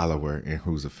a follower and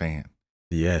who's a fan.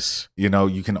 Yes. You know,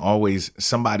 you can always,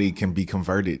 somebody can be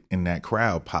converted in that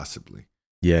crowd possibly.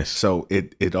 Yes. So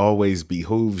it always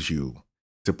behooves you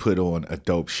to put on a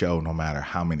dope show no matter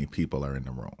how many people are in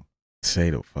the room. Say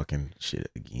the fucking shit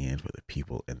again for the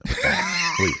people in the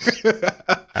back, please.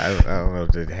 I don't know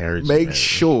if the heritage. Make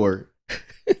sure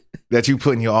that you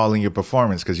putting your all in your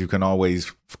performance, because you can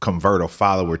always convert a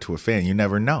follower to a fan. You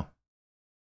never know.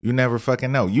 You never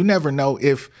fucking know. You never know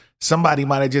if somebody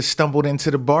might have just stumbled into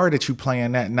the bar that you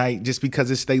playing that night just because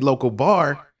it's their local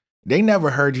bar. They never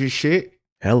heard your shit.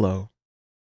 Hello.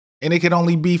 And it could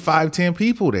only be 5-10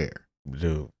 people there.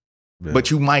 Dude.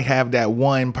 But you might have that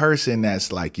one person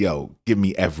that's like, yo, give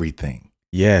me everything.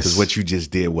 Yes. Because what you just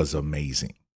did was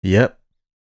amazing. Yep.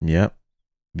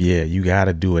 Yeah, you got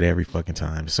to do it every fucking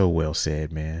time. So well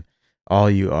said, man.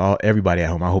 Everybody at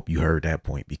home, I hope you heard that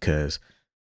point, because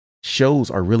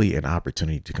shows are really an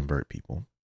opportunity to convert people.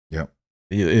 Yep.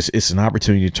 It's an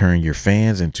opportunity to turn your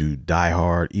fans into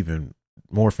diehard, even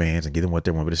more fans, and give them what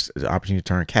they want. But it's an opportunity to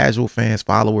turn casual fans,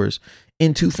 followers,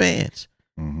 into fans.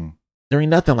 Mm-hmm. There ain't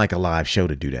nothing like a live show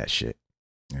to do that shit.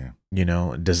 Yeah. You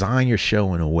know, design your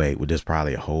show in a way. Well, there's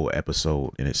probably a whole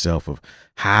episode in itself of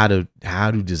how to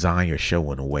design your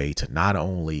show in a way to not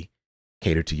only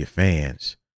cater to your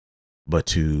fans, but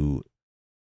to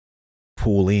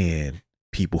pull in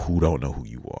people who don't know who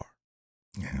you are.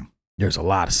 Yeah. There's a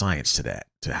lot of science to that,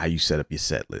 to how you set up your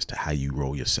set list, to how you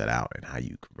roll your set out, and how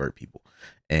you convert people.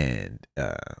 And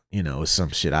you know, it's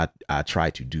some shit I try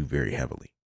to do very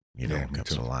heavily. You know, when it comes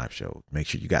to the live show, make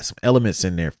sure you got some elements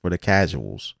in there for the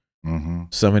casuals,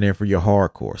 some in there for your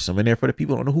hardcore, some in there for the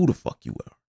people who don't know who the fuck you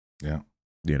are. Yeah,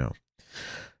 you know.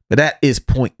 But that is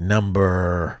point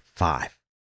number 5.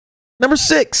 Number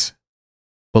 6,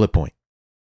 bullet point.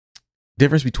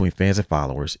 Difference between fans and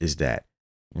followers is that,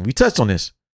 we touched on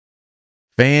this,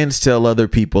 fans tell other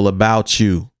people about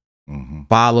you.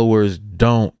 Followers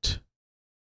don't.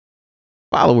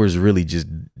 Followers really just,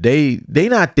 they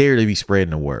not there to be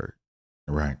spreading the word.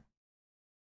 Right.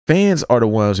 Fans are the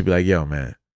ones who be like, yo,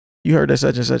 man, you heard that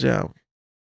such and such album?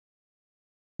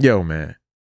 Yo, man,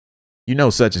 you know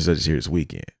such and such is here this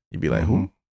weekend. You'd be like,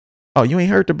 who? Oh, you ain't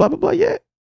heard the blah, blah, blah yet?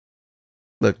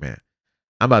 Look, man,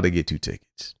 I'm about to get 2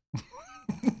 tickets.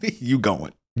 You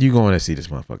going to see this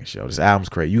motherfucking show. This album's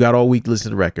crazy. You got all week to listen to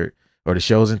the record, or the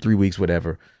show's in 3 weeks,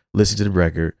 whatever. Listen to the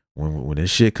record. When this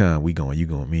shit come, we going. You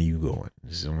going. Me, you going.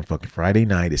 This is on a fucking Friday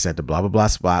night. It's at the blah, blah, blah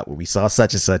spot where we saw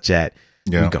such and such at.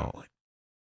 Yeah. We going.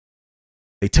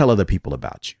 They tell other people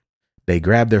about you. They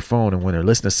grab their phone, and when they're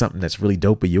listening to something that's really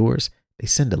dope of yours, they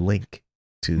send a link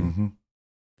to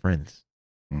friends,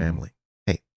 family.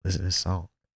 Hey, listen to this song.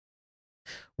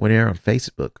 When they're on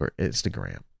Facebook or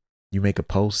Instagram, you make a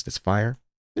post that's fire,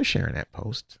 they're sharing that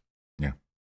post. Yeah.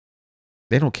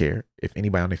 They don't care if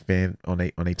anybody on their fan on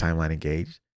their timeline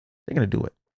engaged. They're gonna do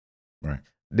it. Right.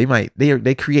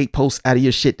 They create posts out of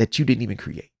your shit that you didn't even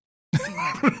create.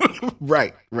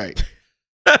 Right.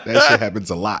 That shit happens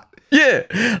a lot. Yeah.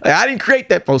 Like, I didn't create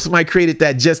that post. Somebody created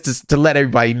that just to let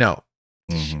everybody know.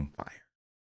 Fire.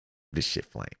 This shit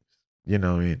flames. You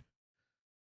know what I mean?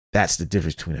 That's the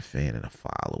difference between a fan and a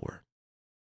follower.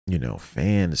 You know,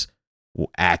 fans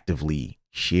will actively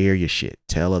share your shit,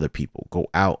 tell other people, go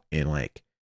out and like,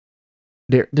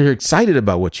 they're excited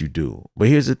about what you do. But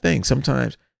here's the thing.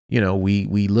 Sometimes, you know, we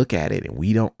look at it and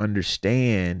we don't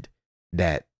understand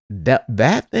that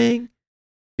thing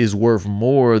is worth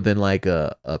more than like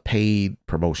a paid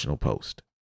promotional post.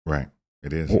 Right.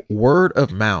 It is. Word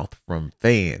of mouth from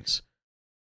fans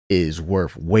is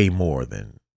worth way more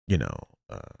than, you know,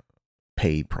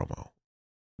 paid promo,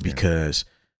 because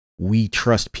we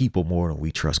trust people more than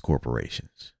we trust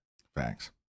corporations.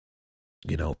 Facts.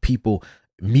 You know,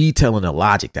 me telling a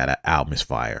Logic that an album is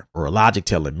fire, or a Logic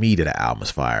telling me that an album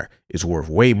is fire, is worth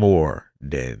way more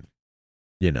than,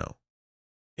 you know,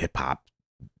 hip hop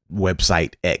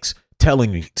website X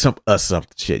telling me some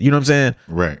shit. You know what I'm saying?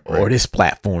 Right. Or this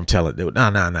platform telling,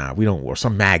 nah, we don't, or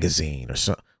some magazine or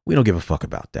some, we don't give a fuck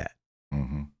about that.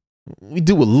 We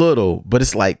do a little, but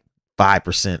it's like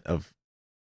 5% of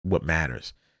what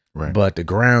matters. Right. But the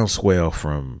groundswell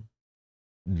from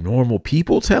normal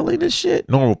people telling this shit,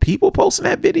 normal people posting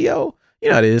that video, you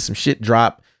know, there's some shit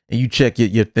drop and you check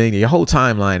your thing, your whole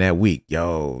timeline that week.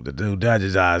 Yo, the new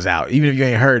Dungeons is out. Even if you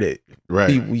ain't heard it, Right.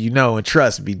 people you know and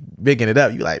trust be bigging it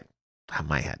up. You like, I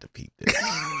might have to peep this.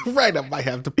 Right. I might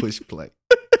have to push play.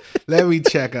 Let me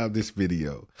check out this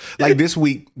video. Like this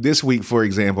week, for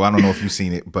example, I don't know if you've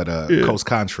seen it, but Coast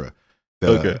Contra,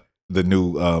 the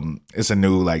new it's a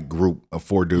new like group of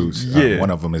 4 dudes. Yeah.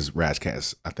 One of them is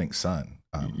Razcast, I think son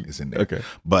is in there. Okay.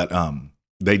 But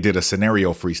they did a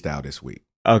scenario freestyle this week.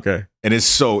 Okay. And it's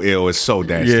so ill, it's so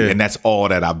nasty. Yeah. And that's all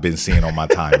that I've been seeing on my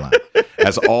timeline.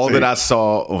 That's all that I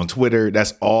saw on Twitter.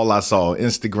 That's all I saw on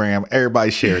Instagram. Everybody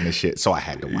sharing this shit. So I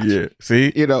had to watch it.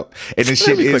 See? You know, and this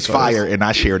shit is fire, and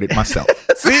I shared it myself.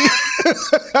 See?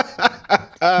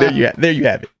 There you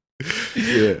have it.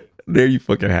 Yeah. There you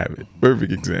fucking have it.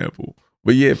 Perfect example.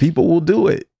 But yeah, people will do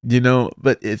it, you know.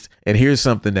 But and here's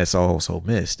something that's also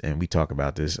missed, and we talk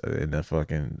about this in the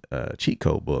fucking cheat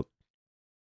code book.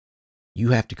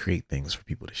 You have to create things for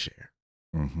people to share.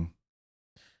 Mm-hmm.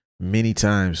 Many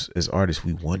times as artists,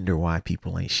 we wonder why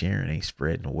people ain't sharing, ain't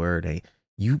spreading the word.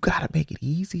 You gotta make it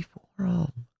easy for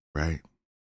them. Right.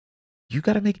 You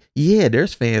gotta make. Yeah,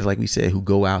 there's fans like we said who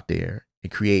go out there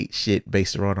and create shit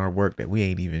based around our work that we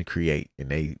ain't even create, and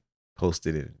they post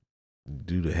it and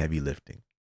do the heavy lifting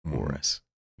for us.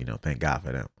 You know, thank God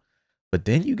for them. But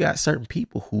then you got certain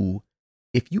people who,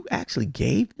 if you actually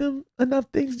gave them enough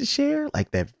things to share,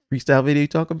 like that freestyle video you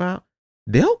talk about,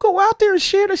 they'll go out there and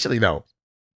share this shit. You know,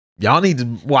 y'all need to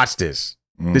watch this.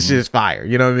 Mm-hmm. This shit is fire.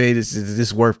 You know what I mean? This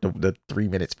is worth the 3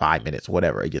 minutes, 5 minutes,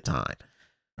 whatever of your time.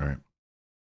 All right.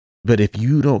 But if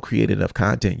you don't create enough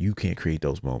content, you can't create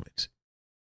those moments.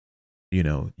 You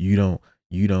know, you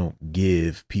don't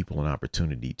give people an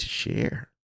opportunity to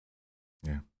share.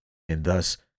 Yeah. And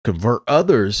thus convert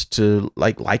others to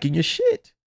liking your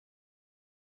shit.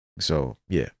 So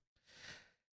yeah.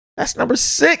 That's number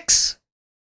 6.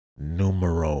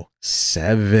 Numero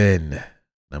 7.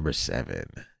 Number 7.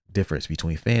 Difference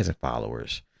between fans and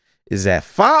followers is that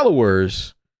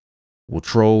followers will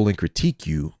troll and critique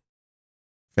you.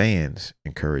 Fans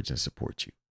encourage and support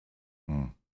you.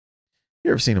 Mm.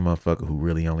 You ever seen a motherfucker who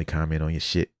really only comment on your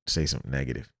shit, say something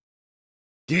negative?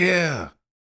 Yeah.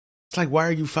 It's like, why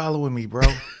are you following me, bro?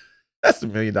 That's the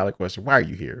 $1 million question. Why are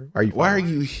you here? Why are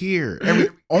you here?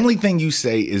 Only thing you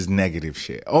say is negative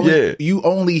shit. Yeah. You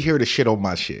only hear the shit on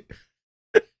my shit.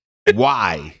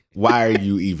 Why? Why are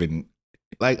you even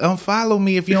like unfollow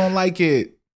me if you don't like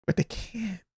it? But they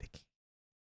can't.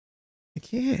 They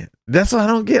can't. That's what I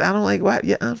don't get. I don't like why.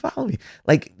 Yeah, unfollow me.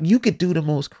 Like you could do the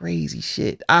most crazy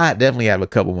shit. I definitely have a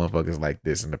couple motherfuckers like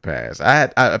this in the past.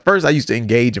 At first I used to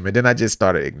engage them, and then I just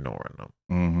started ignoring them.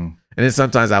 Mm-hmm. And then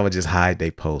sometimes I would just hide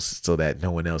their posts so that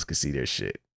no one else could see their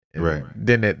shit. And Right.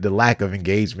 Then the lack of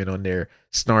engagement on their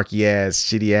snarky ass,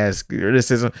 shitty ass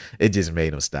criticism, it just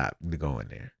made them stop going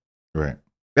there. Right.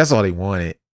 That's all they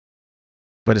wanted.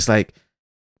 But it's like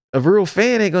a real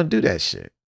fan ain't gonna do that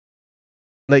shit.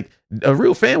 Like a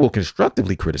real fan will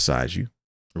constructively criticize you.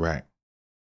 Right.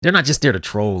 They're not just there to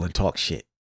troll and talk shit,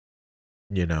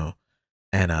 you know.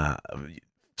 And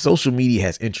social media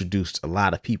has introduced a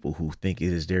lot of people who think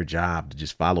it is their job to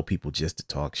just follow people just to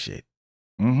talk shit.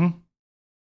 Mm-hmm.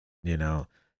 You know,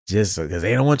 just because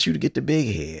they don't want you to get the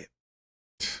big head.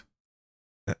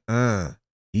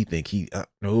 He think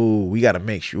no, we got to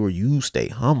make sure you stay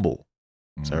humble,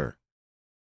 sir.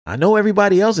 I know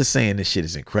everybody else is saying this shit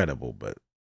is incredible, but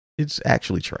it's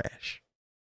actually trash.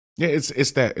 Yeah,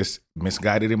 it's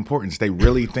misguided importance. They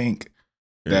really think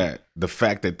that the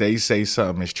fact that they say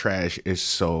something is trash is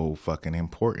so fucking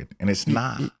important, and it's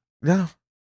not. No,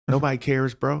 nobody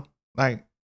cares, bro. Like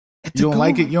you don't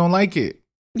like it, you don't like it.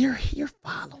 You're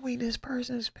following this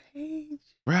person's page,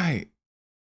 right?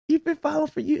 You've been following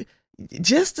for you.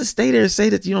 Just to stay there and say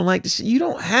that you don't like the shit, you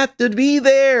don't have to be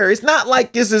there. It's not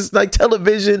like this is like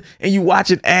television and you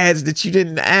watching ads that you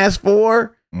didn't ask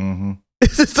for. Mm-hmm.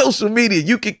 It's social media.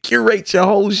 You can curate your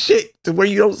whole shit to where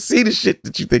you don't see the shit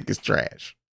that you think is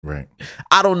trash. Right.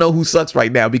 I don't know who sucks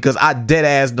right now because I dead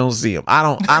ass don't see them. I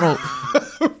don't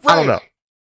right. I don't know.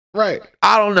 Right.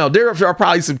 I don't know. There are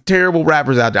probably some terrible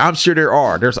rappers out there. I'm sure there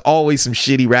are. There's always some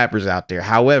shitty rappers out there.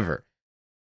 However,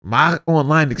 my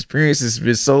online experience has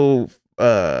been so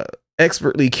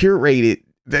expertly curated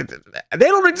that they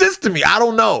don't exist to me. I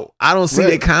don't know. I don't see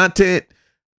their content.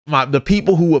 The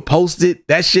people who would post it,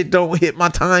 that shit don't hit my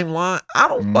timeline. I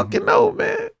don't fucking know,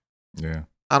 man. Yeah.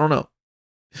 I don't know.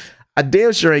 I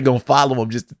damn sure ain't gonna follow them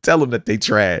just to tell them that they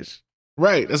trash.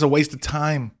 Right. That's a waste of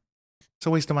time. It's a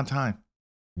waste of my time.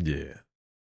 Yeah.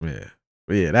 But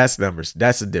But yeah, that's numbers.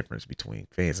 That's the difference between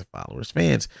fans and followers.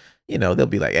 Fans, they'll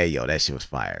be like, hey, yo, that shit was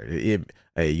fire.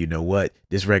 Hey, you know what?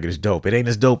 This record is dope. It ain't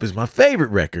as dope as my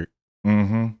favorite record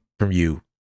from you.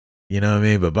 You know what I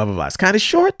mean? But blah, blah, blah. It's kind of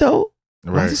short, though.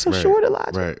 Why is it so short,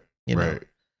 Elijah? Right, right.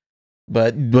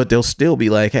 But they'll still be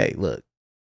like, hey, look,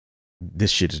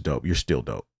 this shit is dope. You're still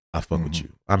dope. I fuck with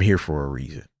you. I'm here for a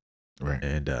reason. Right.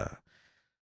 And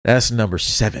that's number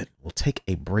 7. We'll take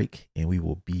a break and we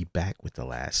will be back with the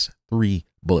last 3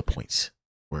 bullet points.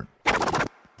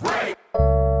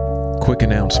 Quick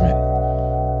announcement.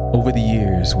 Over the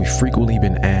years, we've frequently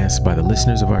been asked by the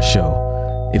listeners of our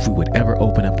show if we would ever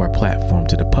open up our platform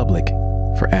to the public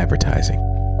for advertising.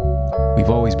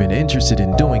 We've always been interested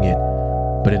in doing it,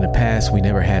 but in the past, we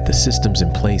never had the systems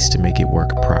in place to make it work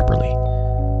properly.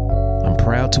 I'm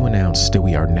proud to announce that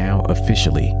we are now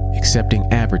officially accepting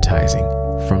advertising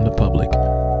from the public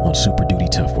on Super Duty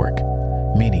Tough Work,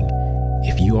 meaning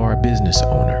if you are a business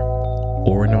owner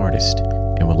or an artist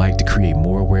and would like to create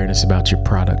more awareness about your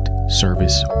product,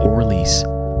 service, or release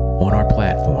on our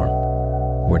platform,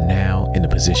 we're now in a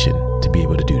position to be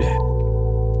able to do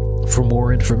that. For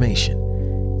more information,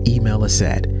 email us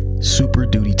at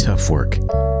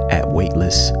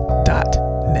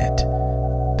superdutytoughwork@weightless.net.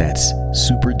 That's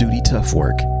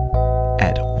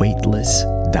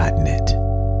superdutytoughwork@weightless.net.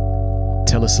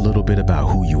 Tell us a little bit about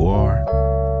who you are,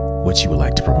 what you would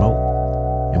like to promote,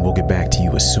 and we'll get back to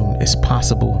you as soon as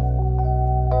possible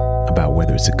about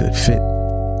whether it's a good fit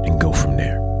and go from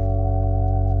there.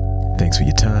 Thanks for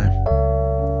your time.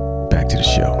 Back to the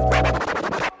show.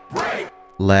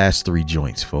 Last 3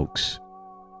 joints, folks.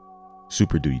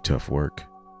 Super Duty Tough Work.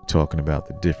 Talking about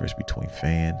the difference between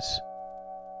fans,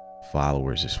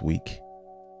 followers this week.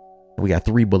 We got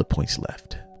 3 bullet points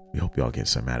left. We hope y'all get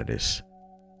some out of this.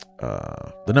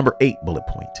 The number 8 bullet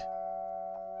point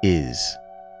is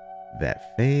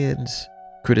that fans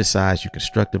criticize you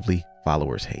constructively,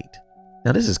 followers hate.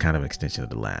 Now, this is kind of an extension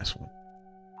of the last one,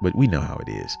 but we know how it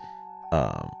is.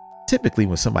 Typically,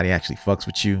 when somebody actually fucks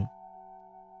with you,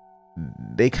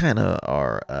 they kind of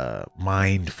are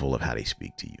mindful of how they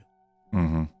speak to you.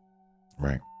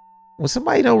 Right. When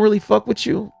somebody don't really fuck with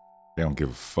you, they don't give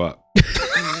a fuck.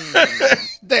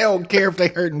 They don't care if they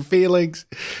hurting feelings.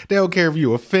 They don't care if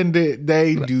you offended.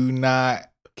 They do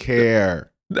not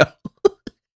care. No.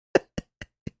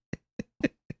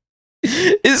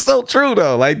 It's so true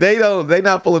though. Like they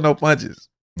not pulling no punches.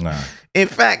 Nah. In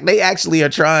fact, they actually are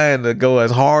trying to go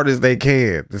as hard as they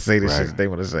can to say the shit they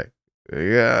want to say.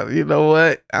 Yeah, you know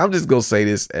what? I'm just gonna say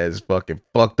this as fucking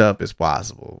fucked up as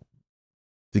possible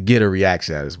to get a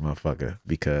reaction out of this motherfucker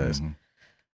because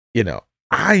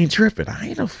I ain't tripping. I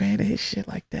ain't no fan of his shit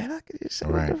like that. I could just say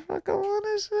what the fuck I want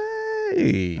to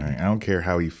say. Right. I don't care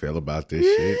how you feel about this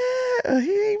shit. Yeah,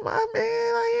 he ain't my man.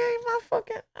 He ain't my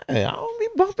fucking. I don't be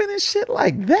bumping his shit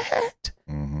like that.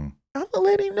 I'm gonna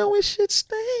let him know his shit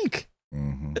stink.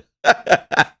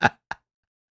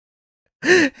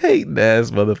 Hating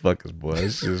ass motherfuckers, boy.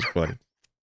 It's just funny.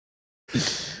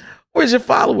 Where's your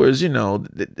followers? Your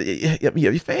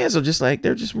fans are just like,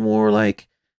 they're just more like,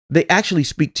 they actually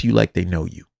speak to you like they know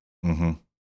you. I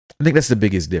think that's the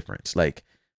biggest difference. Like,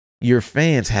 your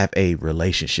fans have a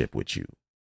relationship with you.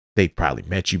 They probably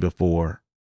met you before.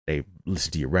 They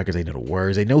listen to your records. They know the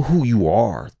words. They know who you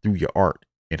are through your art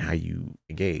and how you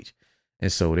engage.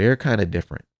 And so they're kind of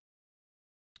different.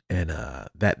 And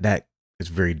that is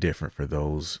very different for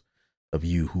those of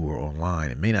you who are online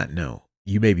and may not know.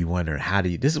 You may be wondering,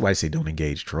 this is why I say don't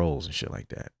engage trolls and shit like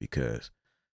that, because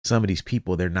some of these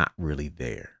people, they're not really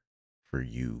there for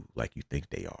you like you think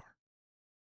they are.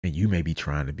 And you may be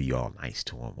trying to be all nice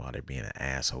to them while they're being an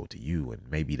asshole to you. And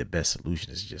maybe the best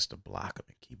solution is just to block them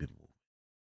and keep it moving.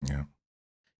 Yeah.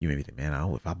 You may be thinking, man,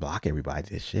 if I block everybody,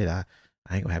 this shit, I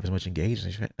ain't gonna have as much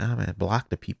engagement. Nah, man, block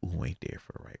the people who ain't there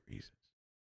for the right reasons.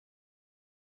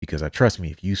 Because trust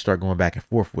me, if you start going back and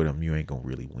forth with them, you ain't gonna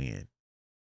really win.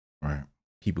 Right.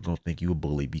 People gonna think you a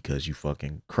bully because you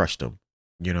fucking crushed them.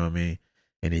 You know what I mean?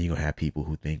 And then you're gonna have people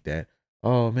who think that,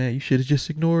 oh man, you should have just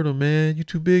ignored them, man. You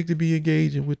too big to be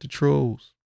engaging with the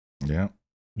trolls. Yeah.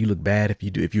 You look bad if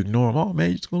you ignore them. Oh man,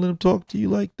 you just gonna let them talk to you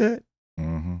like that?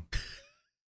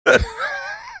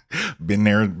 Been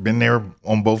there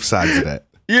on both sides of that.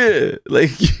 Yeah, like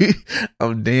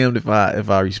I'm damned if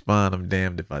I respond. I'm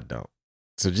damned if I don't.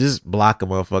 So just block a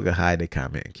motherfucker, hide their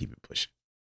comment, and keep it pushing.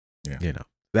 Yeah.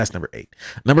 That's number 8.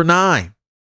 Number 9,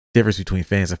 difference between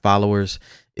fans and followers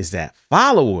is that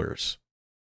followers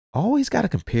always got to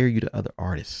compare you to other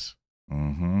artists.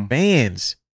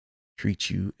 Fans treat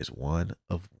you as one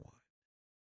of one.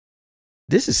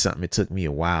 This is something it took me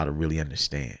a while to really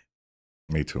understand.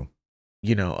 Me too.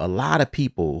 A lot of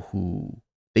people who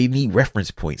They need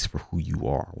reference points for who you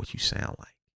are, what you sound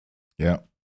like. Yeah.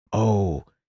 Oh,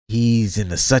 he's in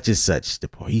the such and such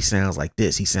department. He sounds like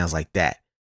this. He sounds like that.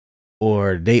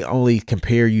 Or they only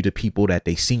compare you to people that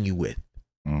they seen you with.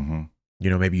 Mm-hmm. You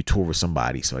know, maybe you tour with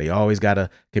somebody. So they always got to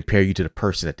compare you to the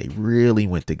person that they really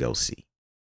went to go see.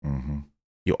 Mm-hmm.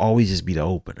 You'll always just be the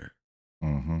opener.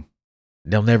 Mm-hmm.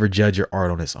 They'll never judge your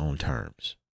art on its own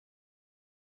terms.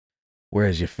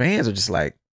 Whereas your fans are just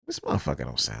like, this motherfucker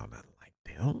don't sound nothing like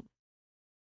them.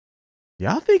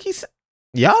 Y'all think he's...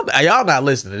 Y'all not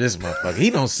listening to this motherfucker. He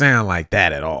don't sound like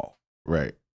that at all.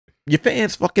 Right. Your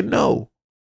fans fucking know.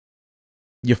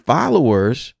 Your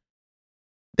followers,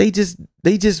 they just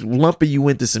lumping you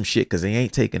into some shit because they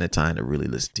ain't taking the time to really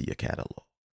listen to your catalog.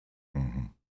 Mm-hmm.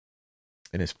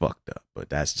 And it's fucked up, but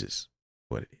that's just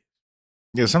what it is.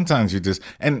 Yeah, sometimes you just,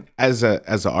 and as an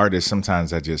artist,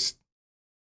 sometimes I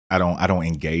don't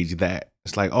engage that.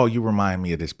 It's like, oh, you remind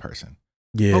me of this person.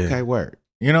 Yeah. Okay, word.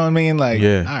 You know what I mean? Like,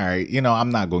 Yeah. all right,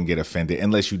 I'm not going to get offended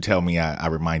unless you tell me I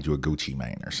remind you of Gucci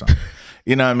Mane or something.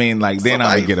 You know what I mean? Like, then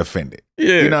I would get offended.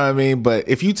 Yeah. You know what I mean? But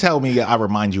if you tell me I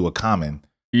remind you of Common,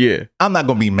 Yeah. I'm not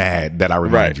going to be mad that I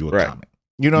remind you of right. Common.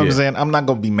 You know what Yeah. I'm saying? I'm not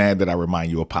going to be mad that I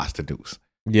remind you of Pasta Deuce.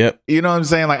 Yep. You know what I'm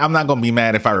saying? Like, I'm not going to be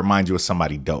mad if I remind you of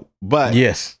somebody dope. But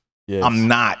Yes. I'm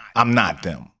not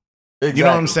them. Exactly. You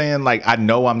know what I'm saying? Like, I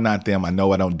know I'm not them. I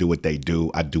know I don't do what they do.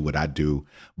 I do what I do.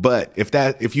 But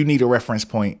if you need a reference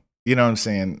point, you know what I'm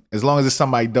saying? As long as it's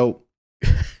somebody dope,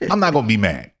 I'm not going to be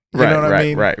mad. You know what I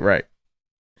mean? Right.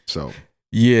 So,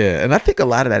 Yeah. And I think a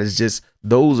lot of that is just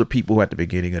those are people who are at the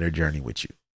beginning of their journey with you.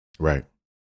 right.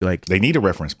 Like, They need a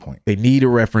reference point. they need a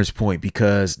reference point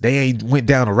because they ain't went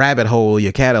down a rabbit hole of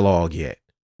your catalog yet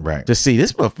Right. to see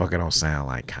this motherfucker don't sound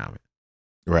like Common.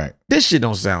 Right. This shit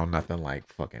don't sound nothing like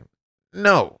fucking.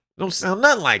 No, don't sound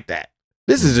nothing like that.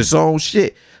 This is its own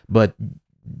shit. But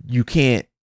you can't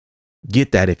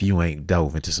get that if you ain't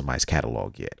dove into somebody's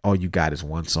catalog yet. All you got is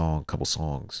one song, couple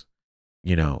songs,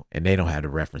 and they don't have the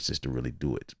references to really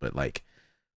do it. But like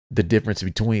the difference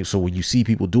between, so when you see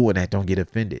people doing that, don't get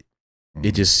offended.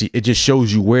 Mhm. It just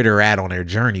shows you where they're at on their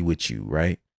journey with you,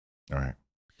 right? All right.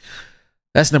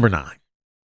 That's number 9.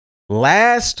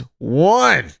 Last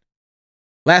one.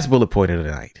 Last bullet point of the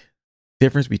night.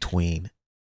 Difference between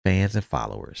fans and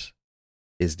followers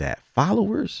is that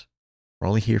followers are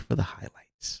only here for the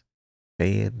highlights.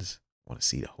 Fans want to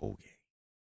see the whole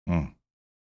game. Mm.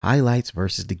 Highlights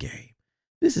versus the game.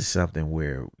 This is something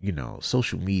where,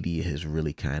 social media has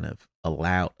really kind of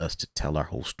allowed us to tell our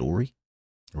whole story.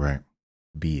 Right.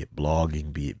 Be it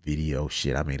blogging, be it video,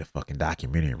 shit. I made a fucking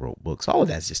documentary and wrote books. All of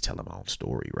that's just telling my own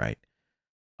story, right?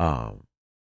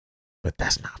 But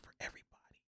that's not for everybody.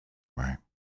 Right.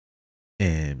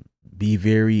 And be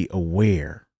very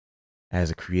aware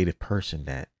as a creative person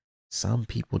that some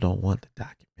people don't want the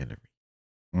documentary.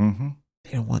 Mm-hmm.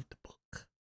 They don't want the book.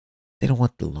 They don't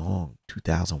want the long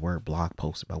 2,000-word blog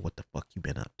post about what the fuck you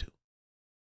been up to.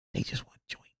 They just want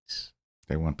joints.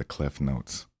 They want the cliff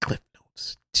notes. Cliff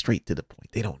notes. Straight to the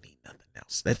point. They don't need nothing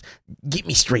else. Get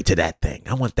me straight to that thing.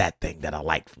 I want that thing that I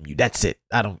like from you. That's it.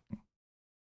 The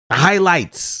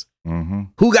highlights. Mm-hmm.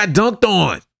 Who got dunked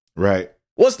on? Right.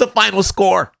 What's the final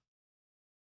score?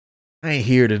 I ain't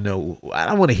here to know. I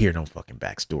don't want to hear no fucking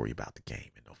backstory about the game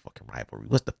and no fucking rivalry.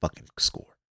 What's the fucking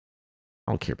score?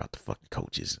 I don't care about the fucking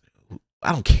coaches.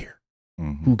 I don't care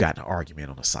Mm-hmm. who got in an argument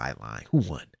on the sideline. Who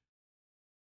won?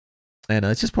 And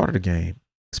it's just part of the game.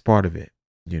 It's part of it.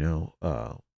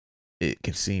 It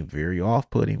can seem very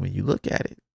off-putting when you look at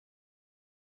it.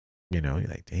 You're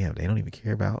like, damn, they don't even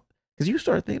care about. Because you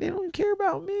start thinking, they don't even care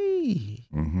about me.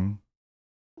 Mm-hmm.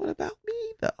 What about me,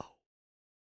 though?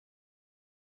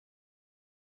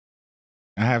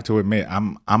 I have to admit,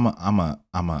 I'm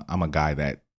a guy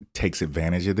that takes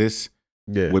advantage of this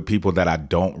Yeah. with people that I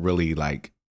don't really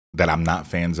like, that I'm not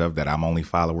fans of, that I'm only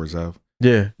followers of,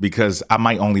 Yeah. because I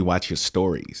might only watch your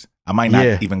stories. I might not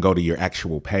Yeah. even go to your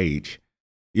actual page.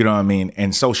 You know what I mean?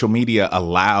 And social media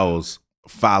allows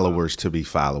followers to be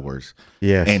followers.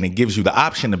 Yes. And it gives you the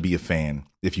option to be a fan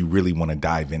if you really want to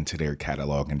dive into their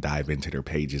catalog and dive into their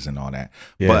pages and all that.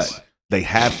 Yes. But they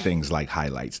have things like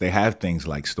highlights. They have things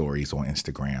like stories on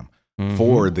Instagram Mhm.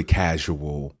 for the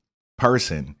casual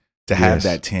person to have Yes.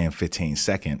 that 10, 15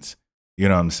 seconds. You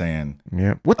know what I'm saying?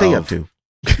 Yeah. What they up of- to?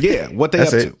 Yeah, what they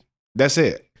That's up it. to. That's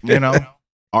it.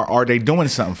 Are they doing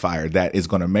something fire that is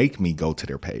going to make me go to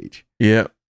their page? Yeah.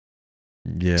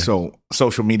 Yeah. So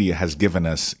social media has given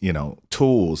us,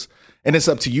 tools, and it's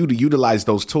up to you to utilize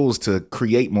those tools to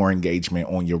create more engagement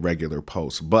on your regular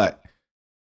posts. But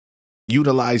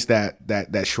utilize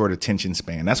that short attention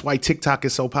span. That's why TikTok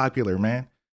is so popular, man.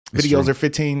 Videos true.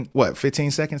 are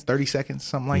 15 seconds, 30 seconds,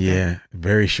 something like that. Yeah,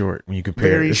 very short. When you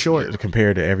compare, Very short.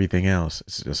 compared to everything else.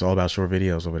 It's all about short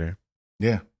videos over there.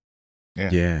 Yeah.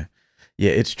 Yeah.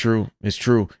 It's true. It's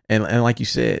true. And like you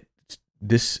said,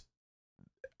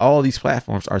 all these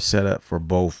platforms are set up for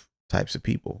both types of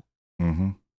people.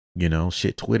 Mm-hmm. You know,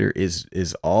 Twitter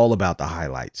is all about the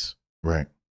highlights. Right.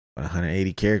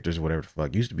 180 characters, whatever the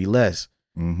fuck. Used to be less.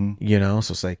 Mm-hmm. You know,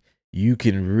 so it's like you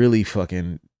can really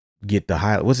fucking get the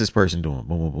highlight. What's this person doing?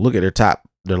 Boom, boom, boom. Look at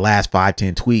their last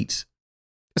 5-10 tweets.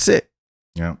 That's it.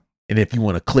 Yeah. And if you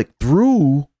want to click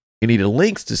through any of the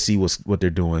links to see what they're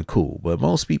doing, cool. But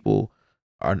most people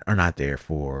are not there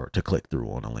to click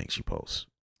through on the links you post.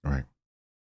 Right.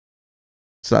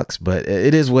 Sucks, but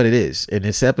it is what it is. And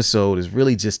this episode is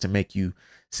really just to make you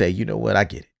say, you know what, I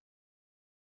get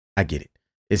it.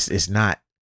 It's not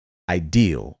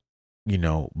ideal, you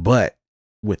know, but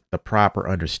with the proper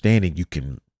understanding, you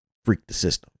can freak the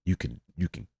system. You can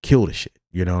kill the shit.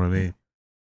 You know what I mean?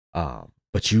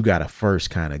 But you gotta first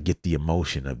kind of get the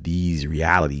emotion of these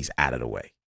realities out of the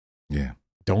way. Yeah.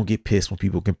 Don't get pissed when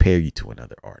people compare you to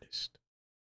another artist.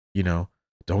 You know,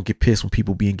 don't get pissed when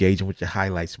people be engaging with your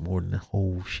highlights more than the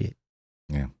whole shit.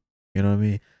 Yeah. You know what I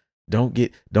mean?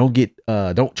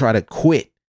 Don't try to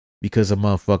quit because a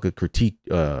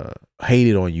motherfucker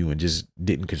hated on you and just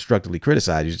didn't constructively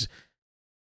criticize you. Just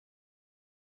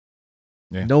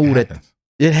know that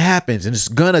it happens and it's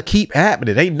gonna keep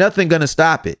happening. Ain't nothing gonna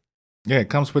stop it. Yeah, it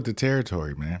comes with the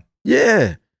territory, man.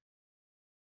 Yeah.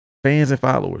 Fans and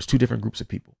followers, two different groups of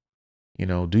people. You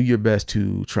know, do your best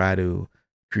to try to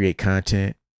create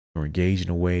content or engage in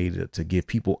a way to give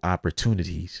people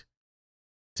opportunities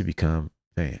to become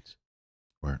fans.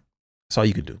 Right. That's all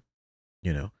you can do,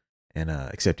 you know, and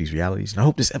accept these realities. And I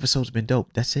hope this episode's been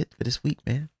dope. That's it for this week,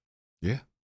 man. Yeah.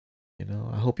 You know,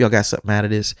 I hope y'all got something out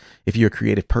of this. If you're a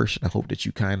creative person, I hope that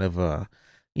you kind of,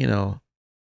 you know,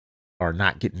 are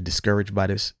not getting discouraged by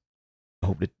this. I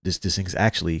hope that this thing's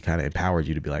actually kind of empowered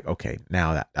you to be like, okay,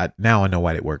 now I know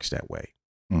why it works that way.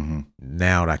 Mm-hmm.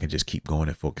 Now I can just keep going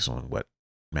and focus on what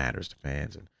matters to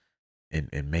fans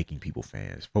and making people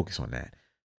fans. Focus on that,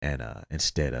 and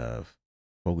instead of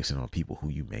focusing on people who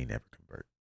you may never convert.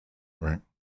 Right.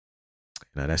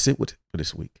 Now that's it for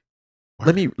this week.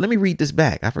 Let me read this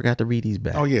back. I forgot to read these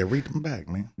back. Oh yeah, read them back,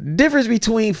 man. Difference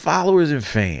between followers and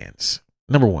fans.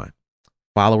 Number 1,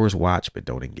 followers watch but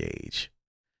don't engage.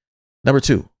 Number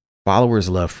 2, followers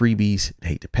love freebies and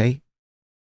hate to pay.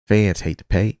 Fans hate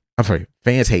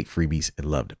freebies and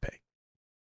love to pay.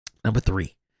 Number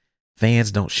 3,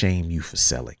 fans don't shame you for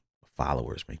selling.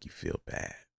 Followers make you feel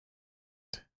bad.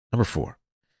 Number 4,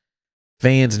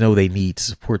 fans know they need to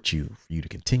support you for you to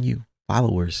continue.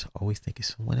 Followers always think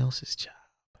it's someone else's job.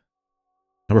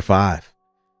 Number 5,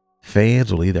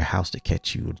 fans will leave their house to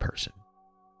catch you in person.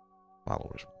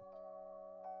 Followers.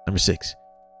 Number 6,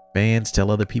 fans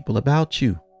tell other people about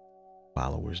you.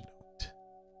 Followers don't.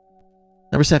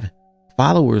 Number 7,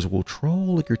 followers will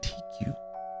troll or critique you.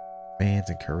 Fans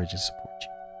encourage and support you.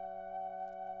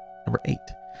 Number 8,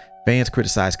 fans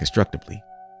criticize constructively.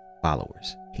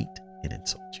 Followers hate and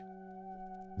insult you.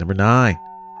 Number 9,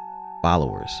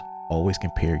 followers always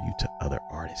compare you to other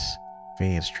artists.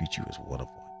 Fans treat you as one of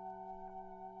one.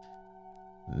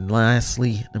 And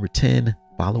lastly, number 10,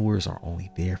 followers are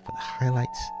only there for the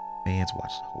highlights. Fans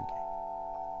watch the whole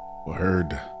game.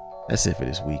 Word. That's it for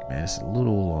this week, man. It's a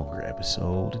little longer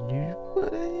episode than usual,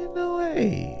 but you know,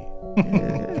 hey,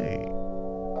 hey,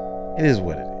 it is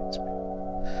what it is,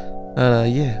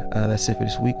 man. That's it for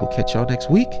this week. We'll catch y'all next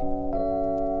week.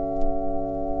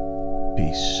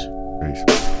 Peace.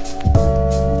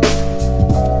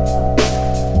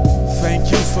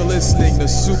 Thank you for listening to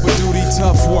Super Duty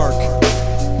Tough Work.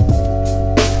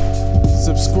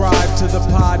 Subscribe to the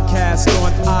podcast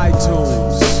on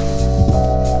iTunes.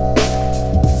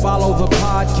 Follow the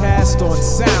podcast on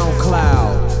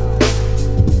SoundCloud.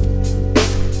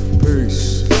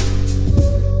 Peace.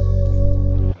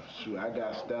 Shoot, I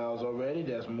got styles already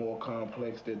that's more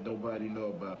complex that nobody know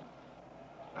about.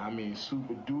 I mean,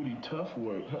 Super Duty Tough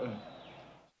Work.